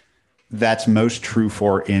think that's most true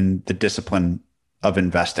for in the discipline of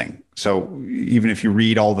investing. So even if you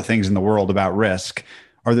read all the things in the world about risk,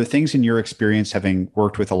 are there things in your experience, having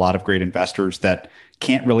worked with a lot of great investors, that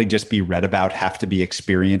can't really just be read about, have to be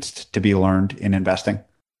experienced to be learned in investing?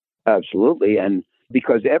 Absolutely. And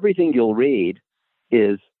because everything you'll read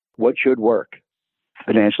is what should work.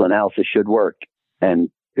 Financial analysis should work. And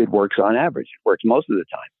it works on average. It works most of the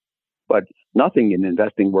time. But nothing in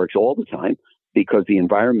investing works all the time because the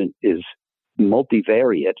environment is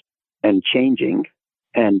multivariate and changing.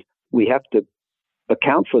 And we have to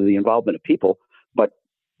account for the involvement of people. But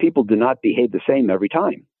people do not behave the same every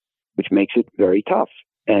time, which makes it very tough.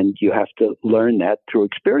 And you have to learn that through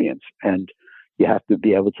experience. And you have to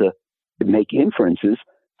be able to make inferences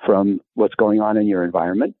from what's going on in your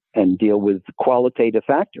environment and deal with qualitative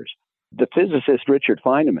factors. The physicist Richard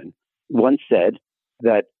Feynman once said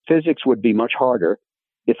that physics would be much harder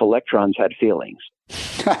if electrons had feelings.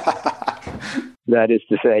 That is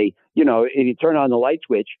to say, if you turn on the light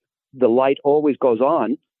switch, the light always goes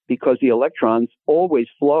on because the electrons always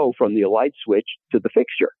flow from the light switch to the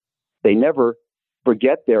fixture. They never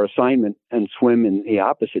forget their assignment and swim in the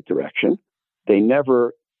opposite direction. They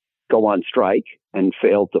never go on strike and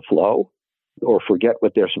fail to flow or forget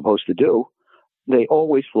what they're supposed to do. They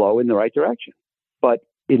always flow in the right direction. But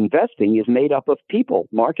investing is made up of people.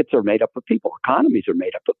 Markets are made up of people. Economies are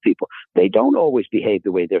made up of people. They don't always behave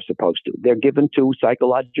the way they're supposed to. They're given to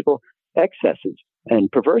psychological excesses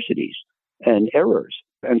and perversities and errors.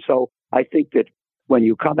 And so I think that when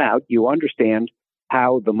you come out, you understand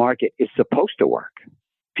how the market is supposed to work.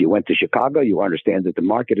 If you went to Chicago, you understand that the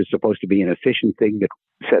market is supposed to be an efficient thing that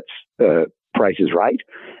sets prices right.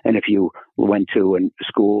 And if you went to a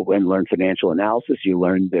school and learned financial analysis, you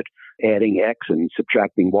learned that adding X and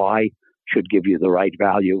subtracting Y should give you the right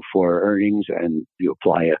value for earnings, and you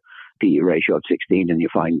apply a PE ratio of 16 and you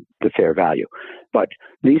find the fair value. But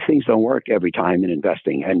these things don't work every time in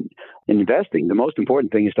investing. And in investing, the most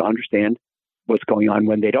important thing is to understand what's going on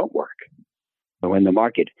when they don't work. When the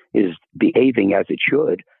market is behaving as it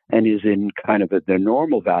should and is in kind of the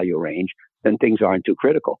normal value range, then things aren't too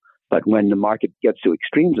critical. But when the market gets to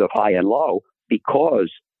extremes of high and low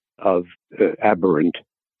because of aberrant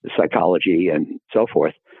psychology and so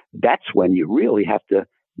forth, that's when you really have to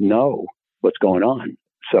know what's going on.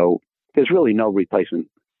 So there's really no replacement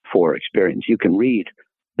for experience. You can read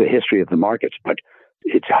the history of the markets, but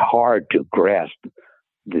it's hard to grasp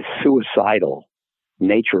the suicidal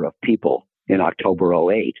nature of people in October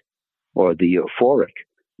 2008 or the euphoric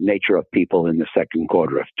nature of people in the second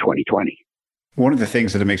quarter of 2020. One of the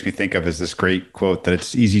things that it makes me think of is this great quote that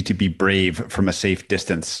it's easy to be brave from a safe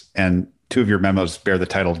distance. And two of your memos bear the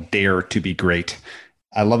title Dare to be Great.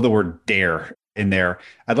 I love the word dare in there.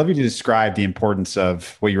 I'd love you to describe the importance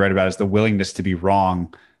of what you write about as the willingness to be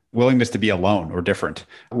wrong, willingness to be alone or different.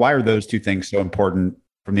 Why are those two things so important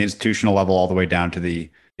from the institutional level all the way down to the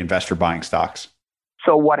investor buying stocks?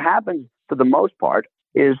 So what happens for the most part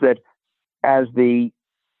is that as the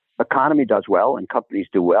economy does well and companies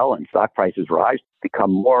do well and stock prices rise,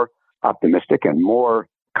 become more optimistic and more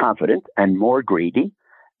confident and more greedy,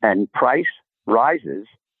 and price rises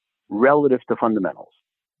relative to fundamentals.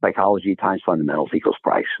 Psychology times fundamentals equals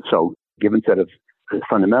price. So given set of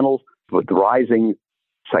fundamentals with the rising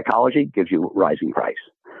psychology gives you rising price.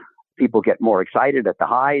 People get more excited at the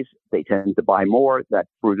highs. They tend to buy more. That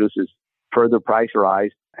produces further price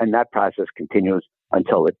rise. And that process continues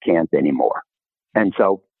until it can't anymore. And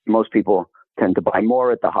so most people tend to buy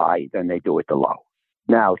more at the high than they do at the low.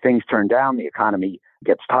 Now, things turn down. The economy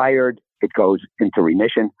gets tired. It goes into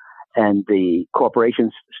remission. And the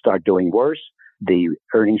corporations start doing worse. The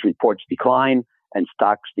earnings reports decline. and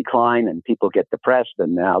stocks decline and people get depressed,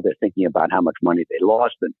 and now they're thinking about how much money they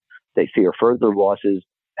lost, and they fear further losses,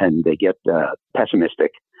 and they get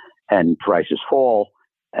pessimistic, and prices fall.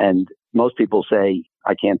 And most people say,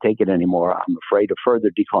 I can't take it anymore. I'm afraid of further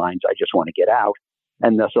declines. I just want to get out.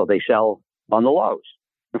 And so they sell on the lows.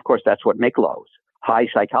 Of course, that's what makes lows. High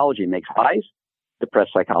psychology makes highs.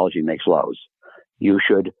 Depressed psychology makes lows. You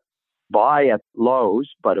should buy at lows,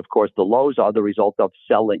 but of course, the lows are the result of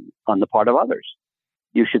selling on the part of others.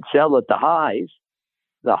 You should sell at the highs.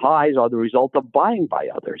 The highs are the result of buying by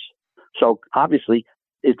others. So obviously,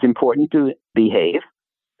 it's important to behave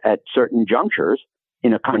at certain junctures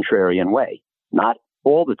in a contrarian way, not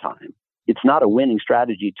all the time. It's not a winning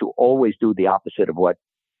strategy to always do the opposite of what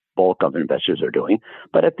bulk of investors are doing,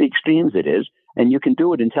 but at the extremes it is, and you can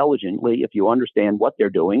do it intelligently if you understand what they're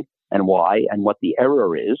doing and why, and what the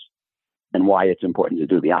error is, and why it's important to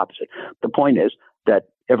do the opposite. The point is that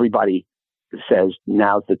everybody says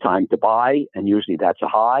now's the time to buy, and usually that's a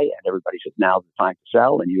high, and everybody says now's the time to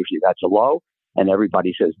sell, and usually that's a low, and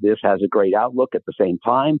everybody says this has a great outlook at the same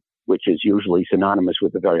time, which is usually synonymous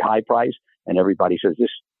with a very high price, and everybody says this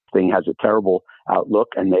thing has a terrible outlook,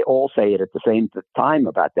 and they all say it at the same time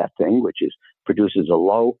about that thing, which is produces a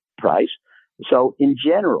low price. So in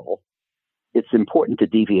general, it's important to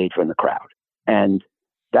deviate from the crowd, and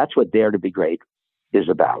that's what Dare to Be Great is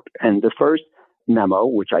about. And the first memo,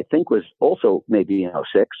 which I think was also maybe in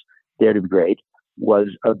 2006, Dare to Be Great, was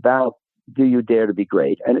about do you dare to be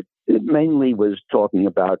great? And it mainly was talking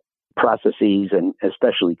about processes and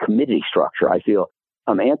especially committee structure. I feel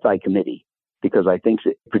I'm anti-committee because I think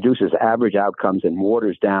it produces average outcomes and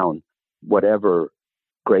waters down whatever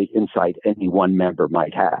great insight any one member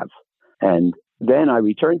might have. And then I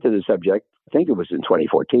returned to the subject, I think it was in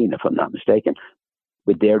 2014, if I'm not mistaken,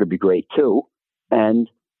 with Dare to Be Great too. And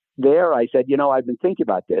there I said, I've been thinking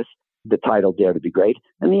about this, the title Dare to Be Great.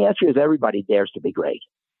 And the answer is everybody dares to be great.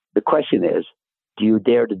 The question is, do you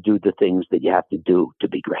dare to do the things that you have to do to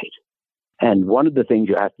be great? And one of the things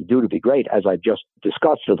you have to do to be great, as I've just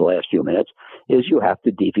discussed for the last few minutes, is you have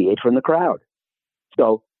to deviate from the crowd.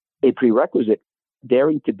 So a prerequisite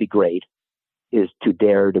daring to be great is to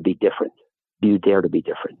dare to be different. Do you dare to be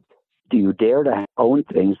different? Do you dare to own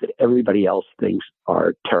things that everybody else thinks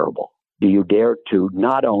are terrible? Do you dare to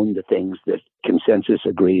not own the things that consensus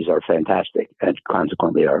agrees are fantastic and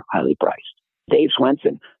consequently are highly priced? Dave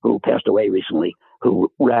Swenson, who passed away recently,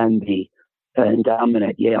 who ran the endowment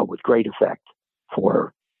at Yale with great effect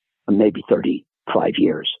for maybe 35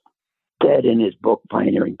 years, said in his book,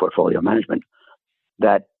 Pioneering Portfolio Management,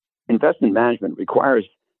 that investment management requires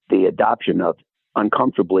the adoption of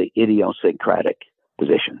uncomfortably idiosyncratic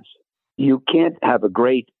positions. You can't have a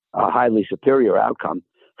great, highly superior outcome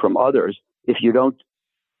from others if you don't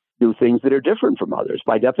do things that are different from others.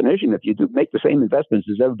 By definition, if you make the same investments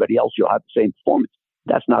as everybody else, you'll have the same performance.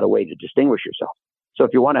 That's not a way to distinguish yourself. So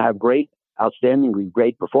if you want to have outstandingly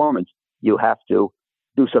great performance, you have to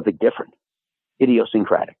do something different,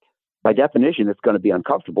 idiosyncratic. By definition, it's going to be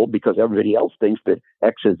uncomfortable because everybody else thinks that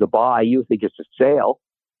X is a buy, you think it's a sale.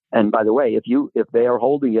 And by the way, if they are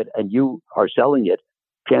holding it and you are selling it,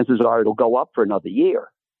 chances are it'll go up for another year.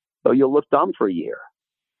 So you'll look dumb for a year.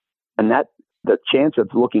 And the chance of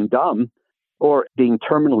looking dumb or being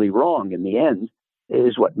terminally wrong in the end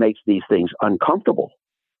is what makes these things uncomfortable.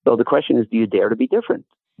 So the question is, do you dare to be different?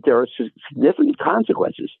 There are significant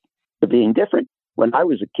consequences to being different. When I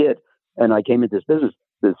was a kid and I came into this business,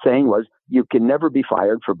 the saying was, you can never be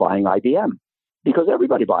fired for buying IBM because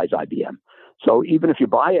everybody buys IBM. So even if you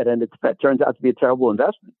buy it and it turns out to be a terrible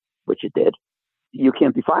investment, which it did, you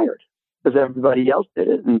can't be fired because everybody else did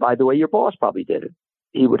it. And by the way, your boss probably did it.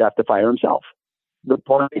 He would have to fire himself. The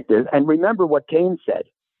point is, and remember what Keynes said,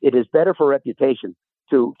 it is better for reputation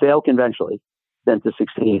to fail conventionally than to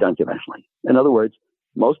succeed unconventionally. In other words,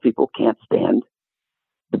 most people can't stand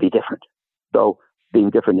to be different. So being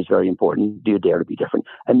different is very important. Do you dare to be different?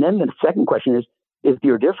 And then the second question is, if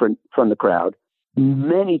you're different from the crowd,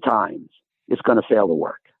 many times it's going to fail to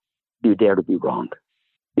work. Do you dare to be wrong?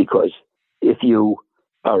 Because if you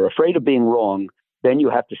are afraid of being wrong, then you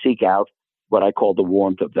have to seek out what I call the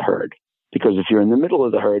warmth of the herd. Because if you're in the middle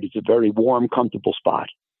of the herd, it's a very warm, comfortable spot.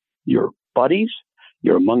 You're buddies.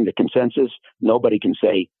 You're among the consensus. Nobody can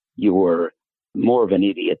say you were more of an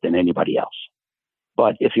idiot than anybody else.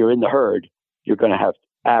 But if you're in the herd, you're going to have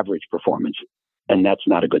average performance, and that's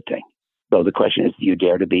not a good thing. So the question is, do you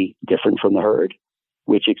dare to be different from the herd,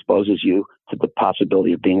 which exposes you to the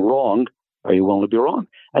possibility of being wrong? Are you willing to be wrong?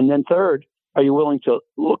 And then third, are you willing to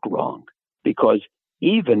look wrong? Because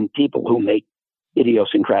even people who make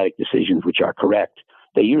idiosyncratic decisions which are correct,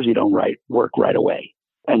 they usually don't work right away.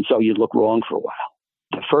 And so you'd look wrong for a while.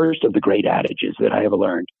 The first of the great adages that I ever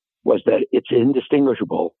learned was that it's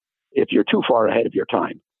indistinguishable. If you're too far ahead of your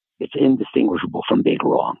time, it's indistinguishable from being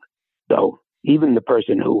wrong. So even the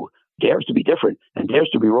person who dares to be different and dares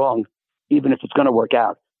to be wrong, even if it's going to work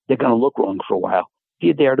out, they're going to look wrong for a while. Do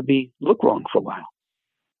you dare to look wrong for a while?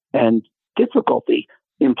 And difficulty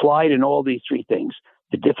implied in all these three things,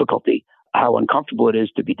 the difficulty, how uncomfortable it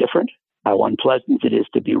is to be different, how unpleasant it is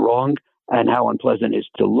to be wrong, and how unpleasant it is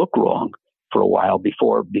to look wrong for a while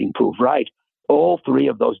before being proved right. All three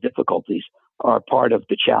of those difficulties are part of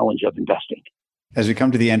the challenge of investing. As we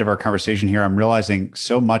come to the end of our conversation here, I'm realizing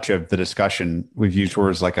so much of the discussion, we've used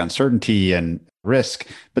words like uncertainty and risk,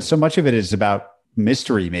 but so much of it is about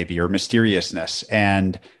mystery maybe, or mysteriousness.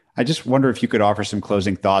 And I just wonder if you could offer some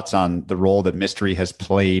closing thoughts on the role that mystery has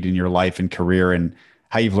played in your life and career, and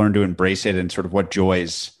how you've learned to embrace it, and sort of what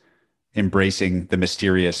joys embracing the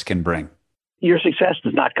mysterious can bring. Your success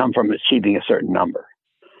does not come from achieving a certain number.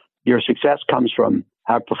 Your success comes from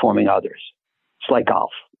outperforming others. It's like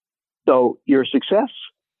golf. So your success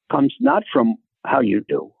comes not from how you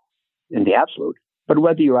do in the absolute, but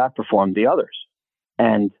whether you outperform the others.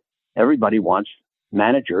 And everybody wants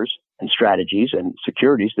managers and strategies and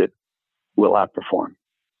securities that will outperform.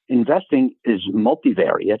 Investing is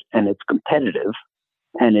multivariate, and it's competitive,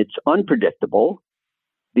 and it's unpredictable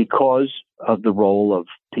because of the role of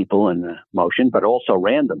people in the motion, but also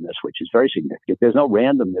randomness, which is very significant. There's no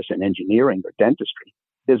randomness in engineering or dentistry.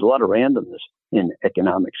 There's a lot of randomness in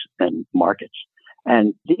economics and markets.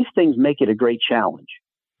 And these things make it a great challenge,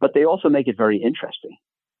 but they also make it very interesting.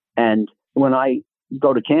 And when I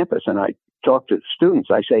go to campus and I talk to students,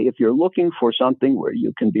 I say, if you're looking for something where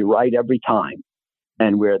you can be right every time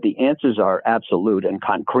and where the answers are absolute and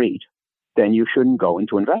concrete, then you shouldn't go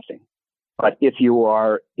into investing. But if you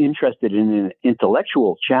are interested in an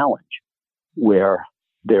intellectual challenge where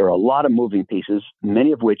there are a lot of moving pieces,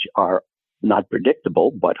 many of which are not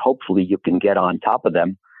predictable, but hopefully you can get on top of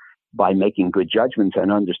them by making good judgments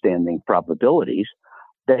and understanding probabilities,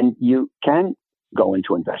 then you can go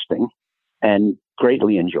into investing and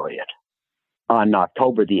greatly enjoy it. On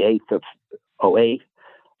October the 8th of 2008,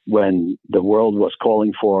 when the world was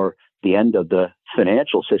calling for the end of the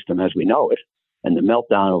financial system as we know it, and the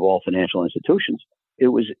meltdown of all financial institutions, it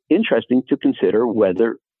was interesting to consider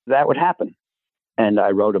whether that would happen. And I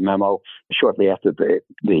wrote a memo shortly after the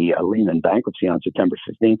Lehman bankruptcy on September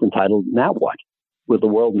 15th entitled, Now What? Will the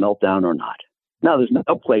world melt down or not? Now, there's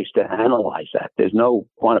no place to analyze that. There's no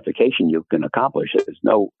quantification you can accomplish. There's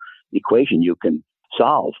no equation you can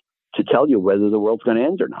solve to tell you whether the world's going to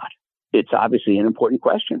end or not. It's obviously an important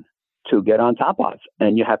question to get on top of,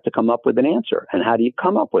 and you have to come up with an answer. And how do you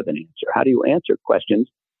come up with an answer? How do you answer questions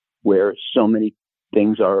where so many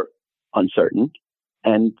things are uncertain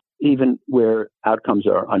and even where outcomes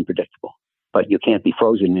are unpredictable? But you can't be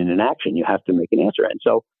frozen in inaction. You have to make an answer. And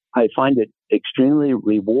so I find it extremely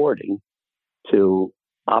rewarding to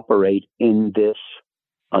operate in this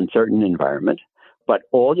uncertain environment. But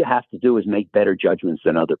all you have to do is make better judgments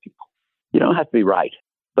than other people. You don't have to be right,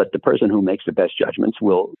 but the person who makes the best judgments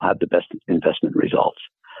will have the best investment results.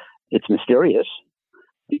 It's mysterious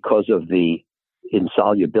because of the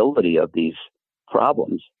insolubility of these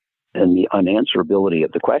problems and the unanswerability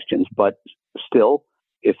of the questions. But still,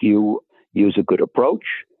 if you use a good approach,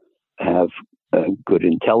 have good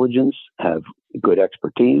intelligence, have good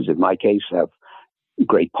expertise, in my case, have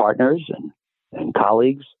great partners and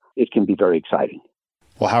colleagues, it can be very exciting.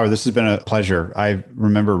 Well, Howard, this has been a pleasure. I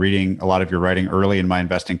remember reading a lot of your writing early in my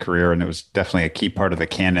investing career, and it was definitely a key part of the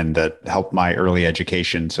canon that helped my early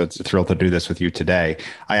education. So it's a thrill to do this with you today.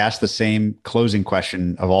 I asked the same closing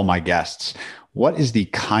question of all my guests. What is the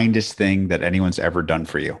kindest thing that anyone's ever done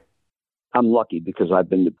for you? I'm lucky because I've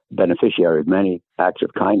been the beneficiary of many acts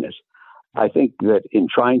of kindness. I think that in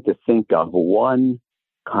trying to think of one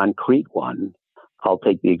concrete one, I'll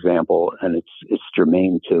take the example, and it's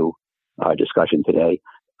germane to our discussion today,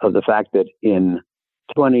 of the fact that in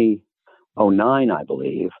 2009, I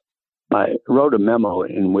believe, I wrote a memo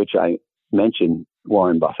in which I mentioned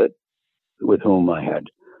Warren Buffett, with whom I had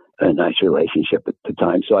a nice relationship at the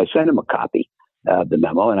time. So I sent him a copy of the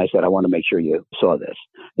memo, and I said, I want to make sure you saw this.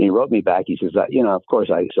 And he wrote me back. He says, of course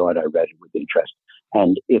I saw it. I read it with interest.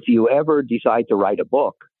 And if you ever decide to write a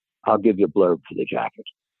book, I'll give you a blurb for the jacket.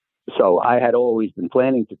 So I had always been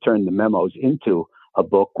planning to turn the memos into a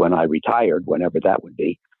book when I retired, whenever that would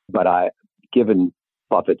be. But given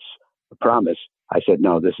Buffett's promise, I said,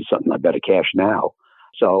 no, this is something I better cash now.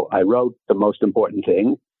 So I wrote the most important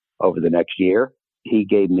thing over the next year. He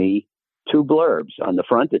gave me 2 blurbs. On the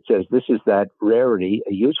front, it says, this is that rarity,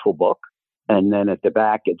 a useful book. And then at the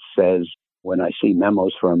back, it says, When I see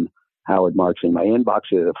memos from Howard Marks in my inbox,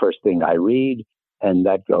 they're the first thing I read, and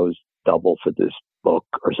that goes double for this book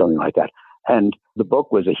or something like that. And the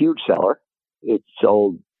book was a huge seller. It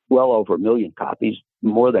sold well over 1 million copies,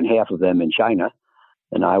 more than half of them in China.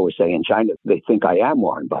 And I always say in China, they think I am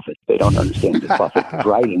Warren Buffett. They don't understand that Buffett is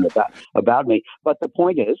writing about me. But the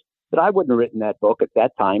point is that I wouldn't have written that book at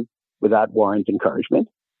that time without Warren's encouragement.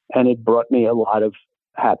 And it brought me a lot of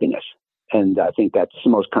happiness. And I think that's the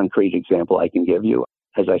most concrete example I can give you.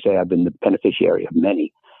 As I say, I've been the beneficiary of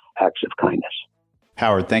many acts of kindness.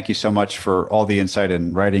 Howard, thank you so much for all the insight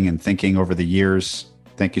and writing and thinking over the years.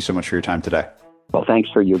 Thank you so much for your time today. Well, thanks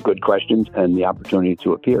for your good questions and the opportunity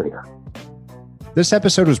to appear here. This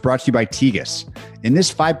episode was brought to you by Tegas. In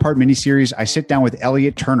this 5-part miniseries, I sit down with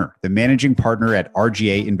Elliot Turner, the managing partner at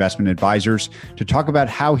RGA Investment Advisors, to talk about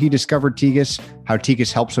how he discovered Tegas, how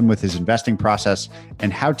Tegas helps him with his investing process,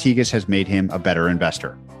 and how Tegas has made him a better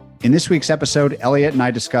investor. In this week's episode, Elliot and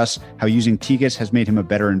I discuss how using Tegas has made him a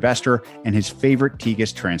better investor and his favorite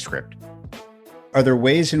Tegas transcript. Are there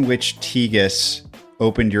ways in which Tegas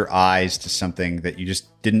opened your eyes to something that you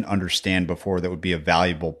just didn't understand before that would be a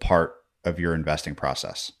valuable part of your investing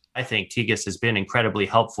process? I think Tegas has been incredibly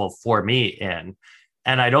helpful for me and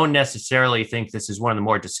I don't necessarily think this is one of the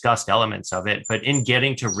more discussed elements of it, but in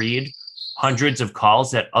getting to read hundreds of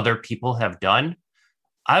calls that other people have done,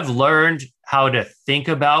 I've learned how to think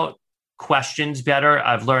about questions better.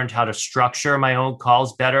 I've learned how to structure my own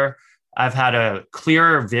calls better. I've had a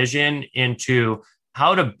clearer vision into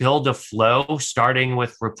how to build a flow, starting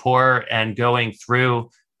with rapport and going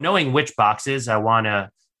through knowing which boxes I want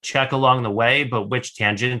to check along the way, but which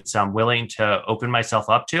tangents I'm willing to open myself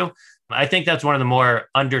up to. I think that's one of the more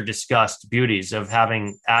under-discussed beauties of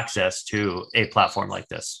having access to a platform like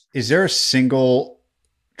this. Is there a single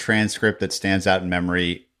transcript that stands out in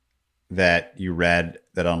memory that you read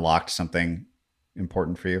that unlocked something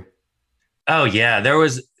important for you? Oh, yeah. There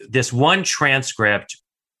was this one transcript.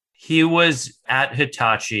 He was at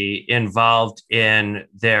Hitachi, involved in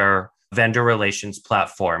their vendor relations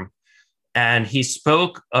platform. And he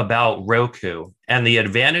spoke about Roku and the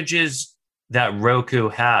advantages that Roku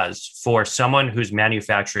has for someone who's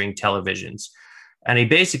manufacturing televisions. And he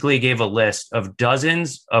basically gave a list of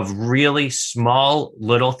dozens of really small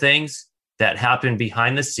little things that happen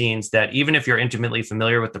behind the scenes that even if you're intimately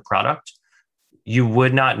familiar with the product, you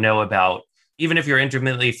would not know about. Even if you're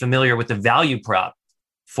intimately familiar with the value prop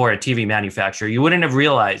for a TV manufacturer, you wouldn't have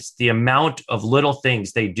realized the amount of little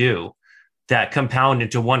things they do that compound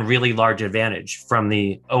into one really large advantage from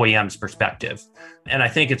the OEM's perspective. And I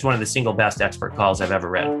think it's one of the single best expert calls I've ever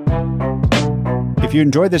read. If you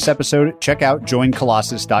enjoyed this episode, check out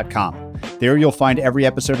joincolossus.com. There you'll find every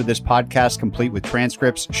episode of this podcast complete with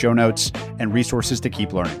transcripts, show notes, and resources to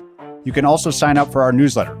keep learning. You can also sign up for our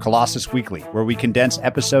newsletter, Colossus Weekly, where we condense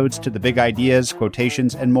episodes to the big ideas,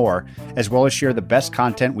 quotations, and more, as well as share the best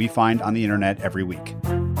content we find on the internet every week.